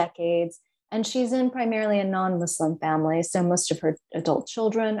many decades, and she's in primarily a non-Muslim family. So most of her adult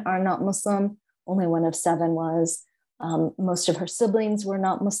children are not Muslim. Only one of 7 was. Most of her siblings were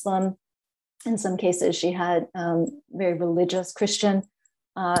not Muslim. In some cases, she had very religious Christian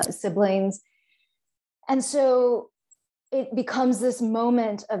siblings. And so it becomes this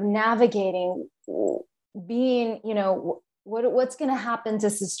moment of navigating, being, what's going to happen to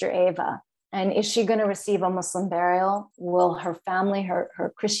Sister Eva? And is she going to receive a Muslim burial? Will her family,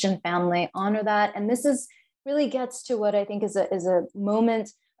 her Christian family, honor that? And this really gets to what I think is a moment,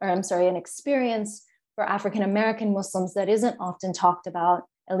 an experience for African-American Muslims that isn't often talked about,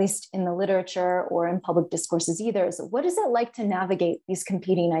 at least in the literature or in public discourses either. So what is it like to navigate these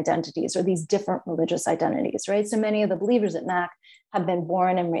competing identities or these different religious identities, right? So many of the believers at MAC have been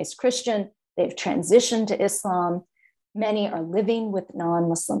born and raised Christian. They've transitioned to Islam. Many are living with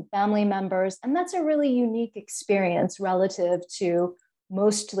non-Muslim family members. And that's a really unique experience relative to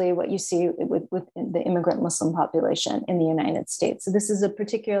mostly what you see with the immigrant Muslim population in the United States. So this is a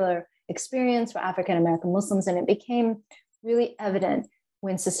particular experience for African American Muslims, and it became really evident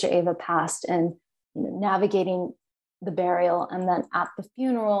when Sister Ava passed, and navigating the burial, and then at the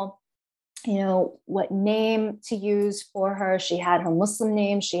funeral, what name to use for her. She had her Muslim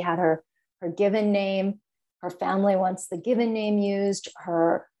name, she had her given name. Her family wants the given name used.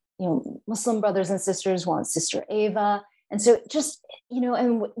 Her Muslim brothers and sisters want Sister Ava. And so just,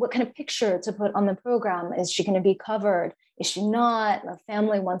 and what kind of picture to put on the program? Is she going to be covered? Is she not? Her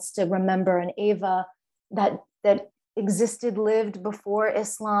family wants to remember an Ava that existed, lived before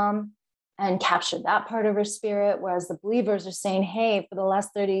Islam, and captured that part of her spirit. Whereas the believers are saying, hey, for the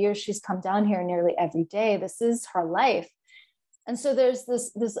last 30 years, she's come down here nearly every day. This is her life. And so there's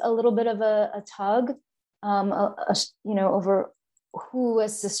this a little bit of a tug, over who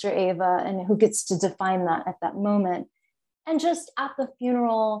is Sister Ava and who gets to define that at that moment. And just at the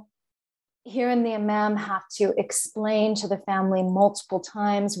funeral, hearing the imam have to explain to the family multiple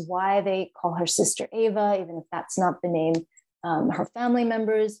times why they call her Sister Ava, even if that's not the name her family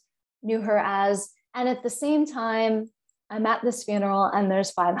members knew her as. And at the same time, I'm at this funeral and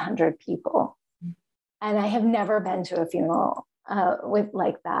there's 500 people. And I have never been to a funeral with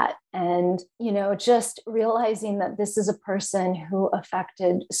like that. And, just realizing that this is a person who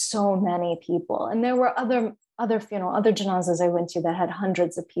affected so many people. And there were other janazas I went to that had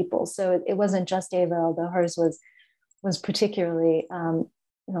hundreds of people. So it wasn't just Ava, although hers was particularly,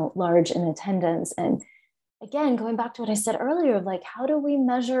 large in attendance. And again, going back to what I said earlier, like, how do we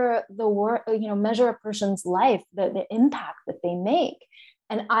measure measure a person's life, the impact that they make?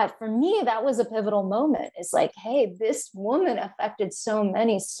 And for me, that was a pivotal moment. It's like, hey, this woman affected so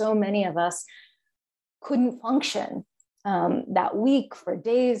many of us couldn't function that week, for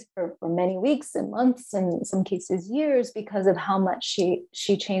days, for many weeks and months, and in some cases years, because of how much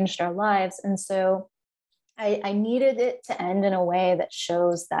she changed our lives. And so I needed it to end in a way that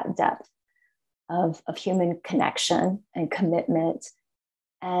shows that depth of human connection and commitment,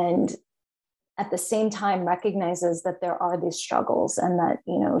 and at the same time recognizes that there are these struggles, and that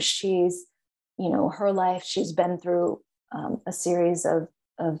she's her life, she's been through a series of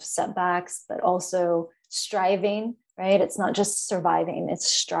setbacks, but also striving, right? It's not just surviving, it's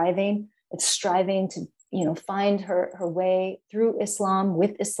striving to find her way through Islam,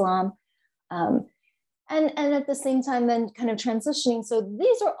 with Islam, and at the same time then kind of transitioning. So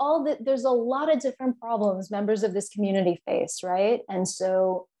these are all there's a lot of different problems members of this community face, right? And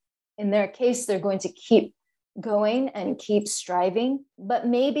so in their case, they're going to keep going and keep striving, but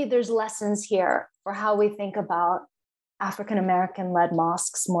maybe there's lessons here for how we think about African-American led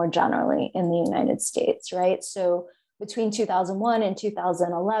mosques more generally in the United States, right? So between 2001 and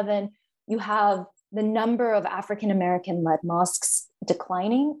 2011, you have the number of African-American led mosques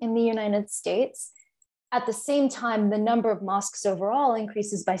declining in the United States. At the same time, the number of mosques overall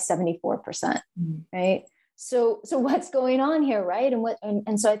increases by 74%, right? So what's going on here, right?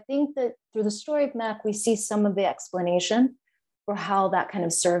 And so I think that through the story of Mac, we see some of the explanation for how that kind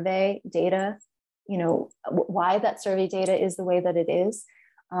of survey data, why that survey data is the way that it is.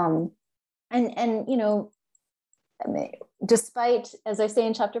 Despite, as I say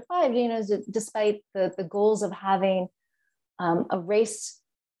in chapter 5, despite the goals of having a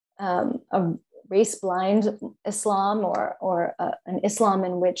race-blind Islam or an Islam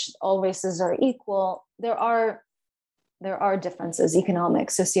in which all races are equal, there are differences,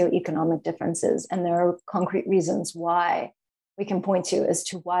 socioeconomic differences, and there are concrete reasons why we can point to as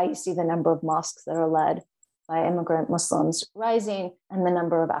to why you see the number of mosques that are led by immigrant Muslims rising and the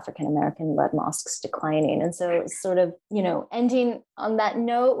number of African-American led mosques declining. And so it's sort of, ending on that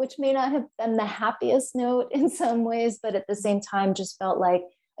note, which may not have been the happiest note in some ways, but at the same time just felt like,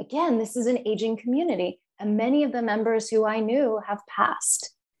 again, this is an aging community, and many of the members who I knew have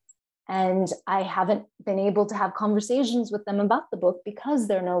passed. And I haven't been able to have conversations with them about the book because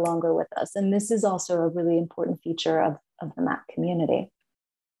they're no longer with us. And this is also a really important feature of the MAC community.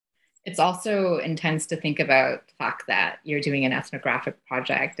 It's also intense to think about the fact that you're doing an ethnographic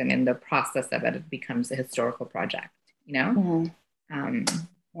project, and in the process of it, it becomes a historical project, Mm-hmm.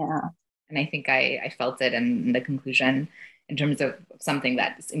 Yeah. And I think I felt it in the conclusion, in terms of something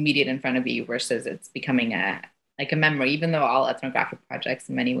that's immediate in front of you versus it's becoming a memory, even though all ethnographic projects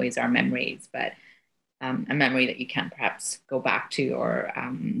in many ways are memories, but a memory that you can't perhaps go back to, or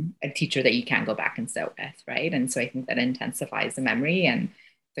a teacher that you can't go back and sit with, right? And so I think that intensifies the memory. And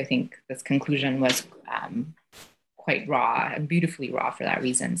so I think this conclusion was quite raw and beautifully raw for that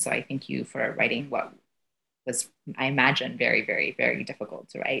reason. So I thank you for writing what was, I imagine, very, very, very difficult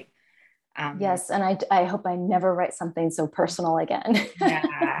to write. Yes. And I hope I never write something so personal again.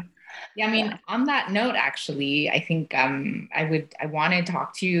 Yeah. Yeah. I mean, on that note, actually, I think I want to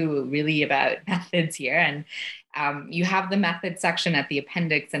talk to you really about methods here. And you have the method section at the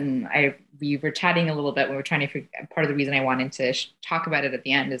appendix, and we were chatting a little bit when we were trying to figure. Part of the reason I wanted to talk about it at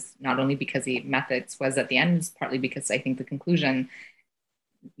the end is not only because the methods was at the end, it's partly because I think the conclusion,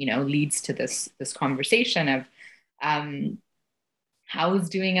 leads to this conversation of how is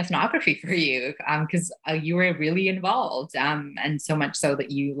doing ethnography for you? Because you were really involved, and so much so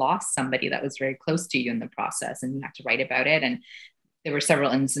that you lost somebody that was very close to you in the process, and you had to write about it. And there were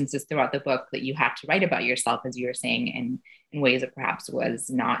several instances throughout the book that you had to write about yourself, as you were saying, in ways that perhaps was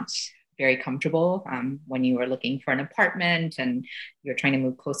not very comfortable, when you were looking for an apartment and you're trying to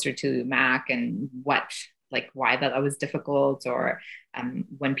move closer to Mac, and why that was difficult, or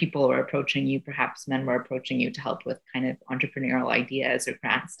when people were approaching you, perhaps men were approaching you to help with kind of entrepreneurial ideas or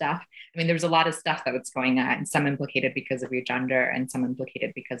grant stuff. I mean, there was a lot of stuff that was going on, and some implicated because of your gender and some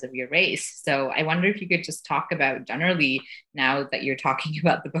implicated because of your race. So I wonder if you could just talk about generally, now that you're talking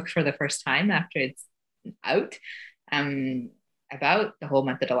about the book for the first time after it's out, about the whole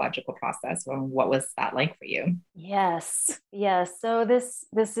methodological process. Well, what was that like for you? Yes. So this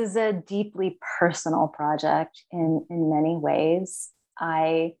is a deeply personal project in many ways.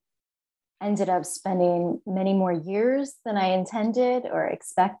 I ended up spending many more years than I intended or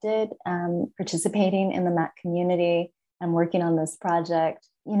expected, participating in the Mac community and working on this project.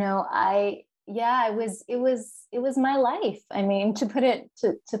 It was my life. I mean, to put it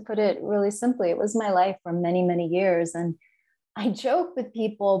really simply, it was my life for many, many years. And I joke with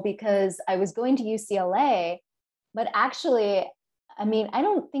people because I was going to UCLA, but actually, I mean, I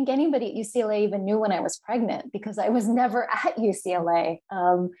don't think anybody at UCLA even knew when I was pregnant, because I was never at UCLA.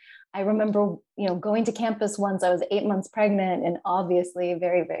 I remember, going to campus once. I was 8 months pregnant, and obviously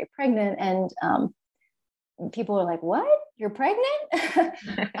very, very pregnant. And people were like, "What? You're pregnant?"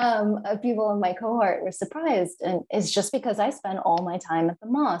 People in my cohort were surprised. And it's just because I spent all my time at the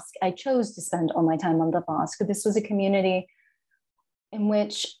mosque. I chose to spend all my time on the mosque. This was a community in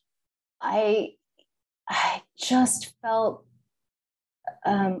which I just felt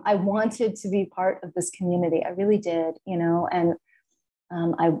I wanted to be part of this community. I really did, and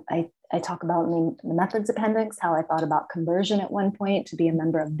I talk about in the methods appendix how I thought about conversion at one point to be a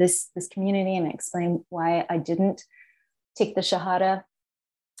member of this community, and I explain why I didn't take the Shahada.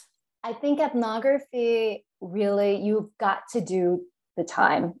 I think ethnography, really, you've got to do the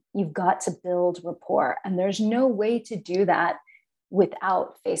time. You've got to build rapport, and there's no way to do that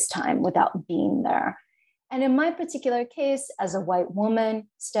without FaceTime, without being there. And in my particular case, as a white woman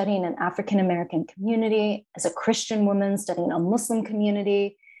studying an African-American community, as a Christian woman studying a Muslim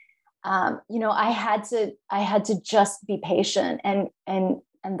community, I had to just be patient. And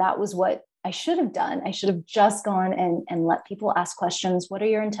that was what I should have done. I should have just gone and let people ask questions. What are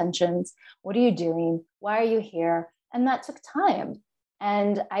your intentions? What are you doing? Why are you here? And that took time.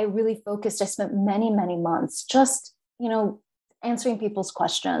 And I really focused. I spent many, many months just, answering people's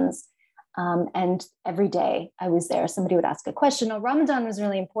questions. And every day I was there, somebody would ask a question. Now, Ramadan was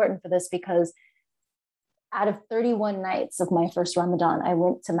really important for this because out of 31 nights of my first Ramadan, I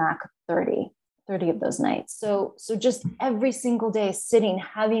went to Mac 30 of those nights. So just every single day, sitting,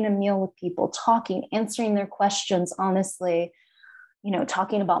 having a meal with people, talking, answering their questions honestly,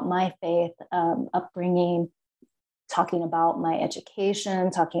 talking about my faith, upbringing, talking about my education,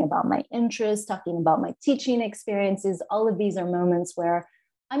 talking about my interests, talking about my teaching experiences. All of these are moments where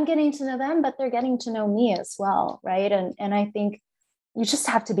I'm getting to know them, but they're getting to know me as well, right? And I think you just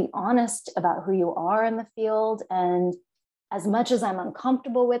have to be honest about who you are in the field. And as much as I'm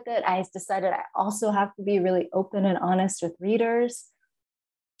uncomfortable with it, I decided I also have to be really open and honest with readers.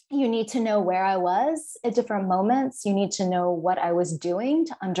 You need to know where I was at different moments. You need to know what I was doing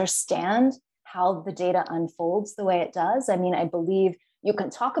to understand how the data unfolds the way it does. I mean, I believe you can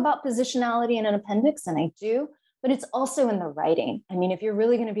talk about positionality in an appendix, and I do, but it's also in the writing. I mean, if you're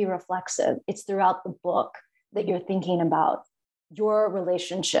really going to be reflexive, it's throughout the book that you're thinking about your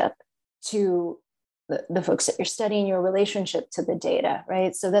relationship to the folks that you're studying, your relationship to the data,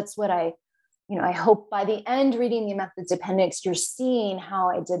 right? So that's what I hope by the end, reading the methods appendix, you're seeing how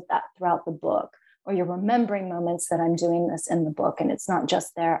I did that throughout the book, or you're remembering moments that I'm doing this in the book, and it's not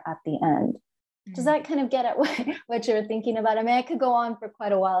just there at the end. Mm-hmm. Does that kind of get at what you're thinking about? I mean, I could go on for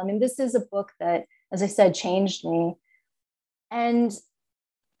quite a while. I mean, this is a book that, as I said, changed me. And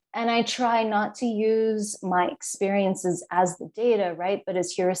I try not to use my experiences as the data, right? But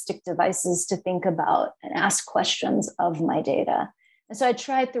as heuristic devices to think about and ask questions of my data. And so I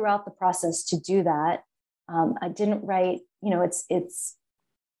tried throughout the process to do that. I didn't write, it's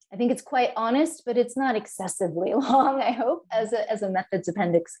I think it's quite honest, but it's not excessively long, I hope, as a methods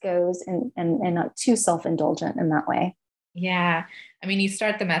appendix goes, and not too self-indulgent in that way. Yeah. I mean, you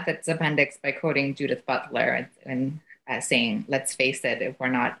start the methods appendix by quoting Judith Butler and saying, let's face it, if we're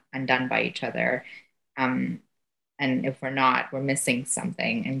not undone by each other, and if we're not, we're missing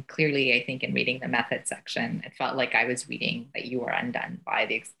something. And clearly, I think in reading the method section, it felt like I was reading that you were undone by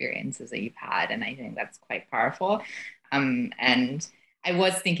the experiences that you've had. And I think that's quite powerful. And I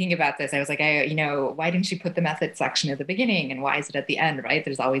was thinking about this. I was like, why didn't you put the method section at the beginning? And why is it at the end, right?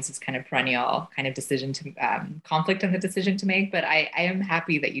 There's always this kind of perennial kind of decision to conflict in the decision to make. But I am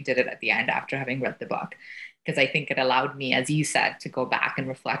happy that you did it at the end after having read the book, because I think it allowed me, as you said, to go back and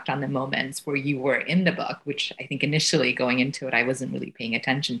reflect on the moments where you were in the book, which I think initially going into it, I wasn't really paying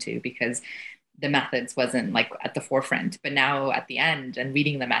attention to because the methods wasn't like at the forefront. But now at the end and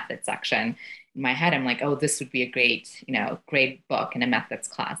reading the methods section, in my head, I'm like, oh, this would be a great book in a methods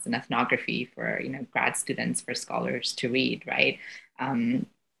class in ethnography for, grad students, for scholars to read, right?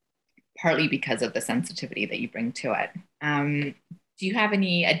 Partly because of the sensitivity that you bring to it. Do you have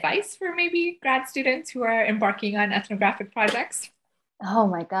any advice for maybe grad students who are embarking on ethnographic projects? Oh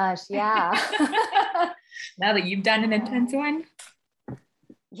my gosh, yeah. Now that you've done an intense one.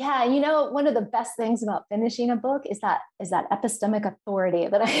 Yeah, one of the best things about finishing a book is that epistemic authority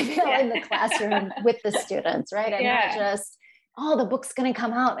that I feel in the classroom with the students, right? I'm not just, the book's going to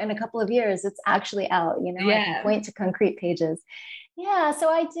come out in a couple of years. It's actually out, I can point to concrete pages. Yeah, so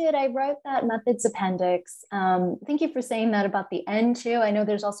I wrote that methods appendix. Thank you for saying that about the end too. I know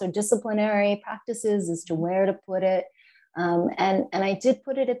there's also disciplinary practices as to where to put it. And I did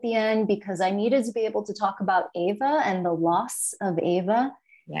put it at the end because I needed to be able to talk about Ava and the loss of Ava.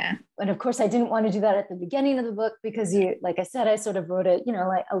 Yeah. And of course, I didn't want to do that at the beginning of the book because like I said, I sort of wrote it,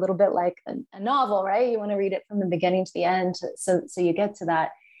 like a little bit like a novel, right? You want to read it from the beginning to the end. So you get to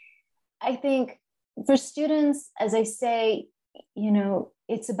that. I think for students, as I say,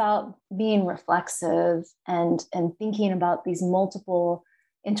 it's about being reflexive and thinking about these multiple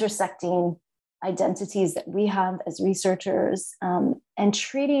intersecting identities that we have as researchers, and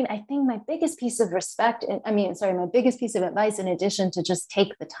treating, I think my biggest piece of advice, in addition to just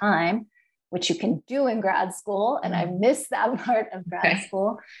take the time, which you can do in grad school, and I miss that part of grad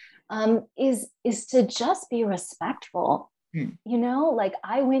school, is to just be respectful. Like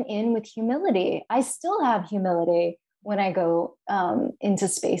I went in with humility. I still have humility when I go into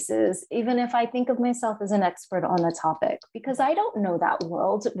spaces, even if I think of myself as an expert on the topic, because I don't know that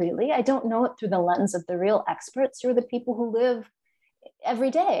world really. I don't know it through the lens of the real experts, who are the people who live every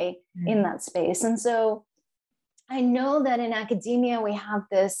day in that space. And so I know that in academia,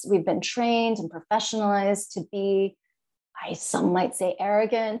 we've been trained and professionalized to be, some might say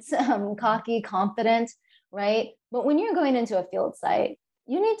arrogant, cocky, confident, right? But when you're going into a field site,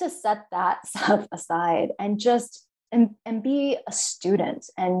 you need to set that stuff aside and just and be a student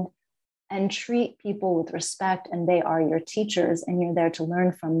and treat people with respect, and they are your teachers and you're there to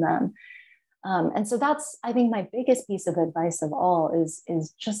learn from them. And so that's, I think, my biggest piece of advice of all is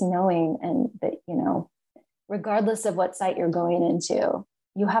just knowing, and that, regardless of what site you're going into,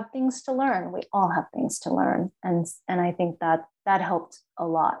 you have things to learn. We all have things to learn. And I think that helped a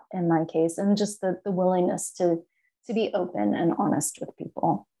lot in my case, and just the willingness to be open and honest with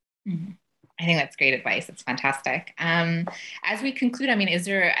people. Mm-hmm. I think that's great advice. It's fantastic. As we conclude,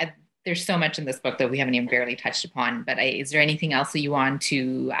 there's so much in this book that we haven't even barely touched upon, but is there anything else that you want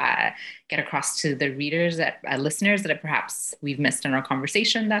to get across to the readers, listeners, that perhaps we've missed in our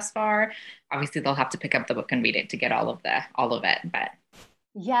conversation thus far? Obviously, they'll have to pick up the book and read it to get all of it. But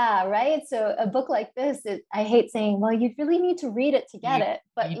yeah, right. So a book like this, I hate saying, well, you really need to read it to get it,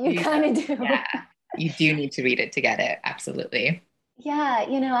 but you kind of do. Yeah, you do need to read it to get it. Absolutely. Yeah,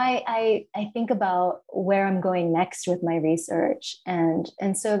 I think about where I'm going next with my research. And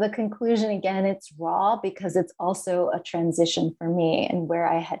so the conclusion, again, it's raw because it's also a transition for me and where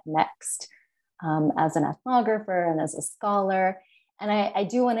I head next as an ethnographer and as a scholar. And I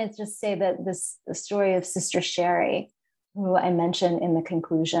do want to just say that the story of Sister Sherry, who I mentioned in the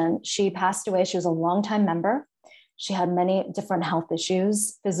conclusion, she passed away. She was a longtime member. She had many different health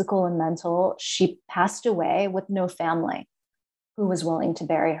issues, physical and mental. She passed away with no family who was willing to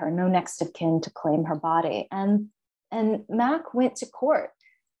bury her, no next of kin to claim her body. And Mac went to court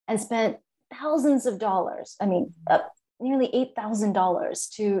and spent thousands of dollars, nearly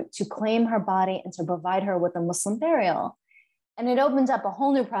 $8,000 to claim her body and to provide her with a Muslim burial. And it opened up a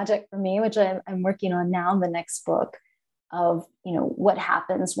whole new project for me, which I'm working on now, the next book, of what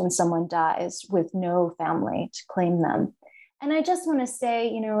happens when someone dies with no family to claim them. And I just want to say,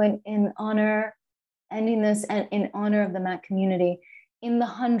 in honor, ending this, and in honor of the Mac community, in the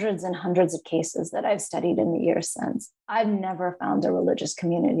hundreds and hundreds of cases that I've studied in the years since, I've never found a religious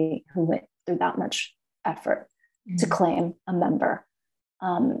community who went through that much effort to claim a member.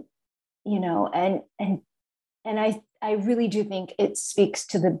 And I really do think it speaks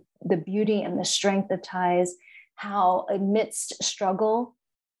to the beauty and the strength of ties, how amidst struggle,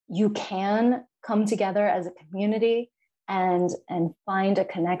 you can come together as a community and find a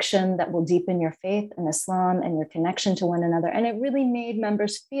connection that will deepen your faith in Islam and your connection to one another. And it really made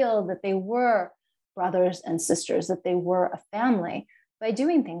members feel that they were brothers and sisters, that they were a family by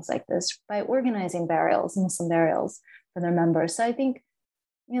doing things like this, by organizing burials, Muslim burials for their members. So I think,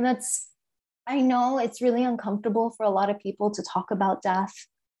 I know it's really uncomfortable for a lot of people to talk about death,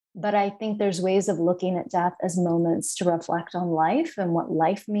 but I think there's ways of looking at death as moments to reflect on life and what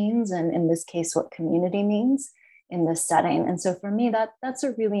life means, and in this case, what community means in this setting. And so for me, that's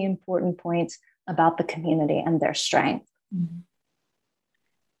a really important point about the community and their strength. Mm-hmm.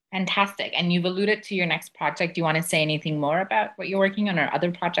 Fantastic. And you've alluded to your next project. Do you want to say anything more about what you're working on, or other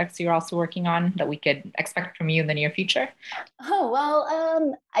projects you're also working on that we could expect from you in the near future? Oh, well,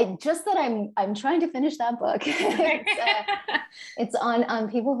 I'm trying to finish that book. It's on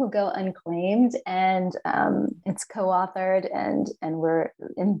people who go unclaimed, and it's co-authored, and we're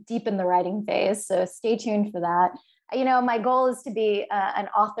deep in the writing phase. So stay tuned for that. My goal is to be an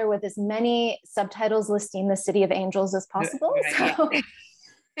author with as many subtitles listing the City of Angels as possible. So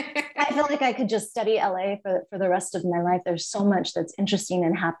I feel like I could just study LA for the rest of my life. There's so much that's interesting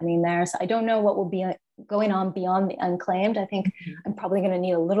and happening there. So I don't know what will be going on beyond the unclaimed. I think I'm probably going to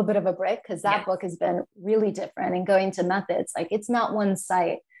need a little bit of a break, because that book has been really different. And going to methods, like, it's not one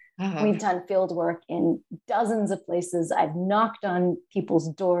site. We've done field work in dozens of places. I've knocked on people's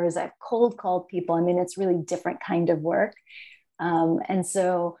doors. I've cold called people. I mean, it's really different kind of work. And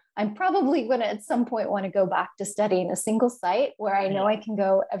so I'm probably going to at some point want to go back to studying a single site where I know I can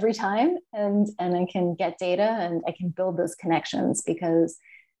go every time and I can get data and I can build those connections, because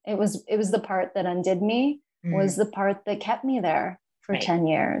it was the part that undid me, was the part that kept me there for 10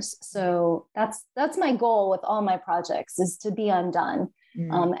 years. So that's my goal with all my projects, is to be undone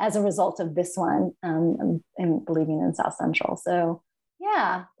as a result of this one, and believing in South Central. So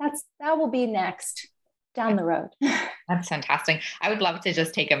yeah, that will be next down the road. That's fantastic. I would love to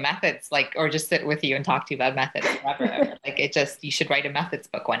just take a methods, or just sit with you and talk to you about methods forever. You should write a methods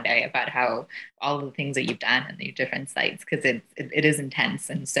book one day about how all the things that you've done and your different sites, because it is intense.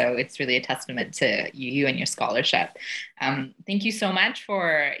 And so it's really a testament to you and your scholarship. Thank you so much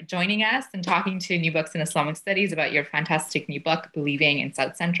for joining us and talking to New Books in Islamic Studies about your fantastic new book, Believing in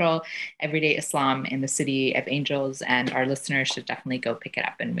South Central, Everyday Islam in the City of Angels. And our listeners should definitely go pick it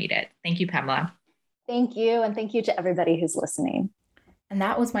up and read it. Thank you, Pamela. Thank you. And thank you to everybody who's listening. And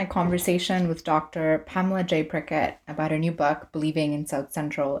that was my conversation with Dr. Pamela J. Prickett about her new book, Believing in South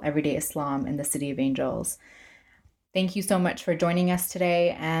Central, Everyday Islam in the City of Angels. Thank you so much for joining us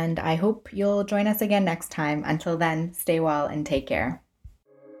today, and I hope you'll join us again next time. Until then, stay well and take care.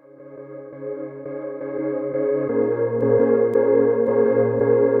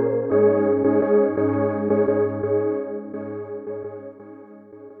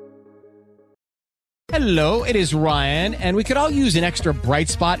 Hello, it is Ryan, and we could all use an extra bright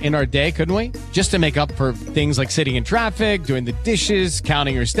spot in our day, couldn't we? Just to make up for things like sitting in traffic, doing the dishes,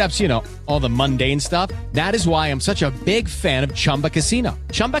 counting your steps, all the mundane stuff. That is why I'm such a big fan of Chumba Casino.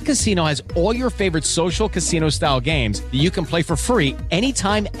 Chumba Casino has all your favorite social casino-style games that you can play for free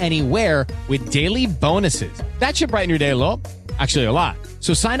anytime, anywhere, with daily bonuses. That should brighten your day a little. Actually, a lot.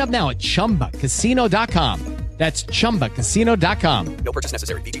 So sign up now at ChumbaCasino.com. That's ChumbaCasino.com. No purchase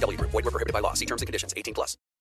necessary. VGW Group. Void where prohibited by law. See terms and conditions. 18+.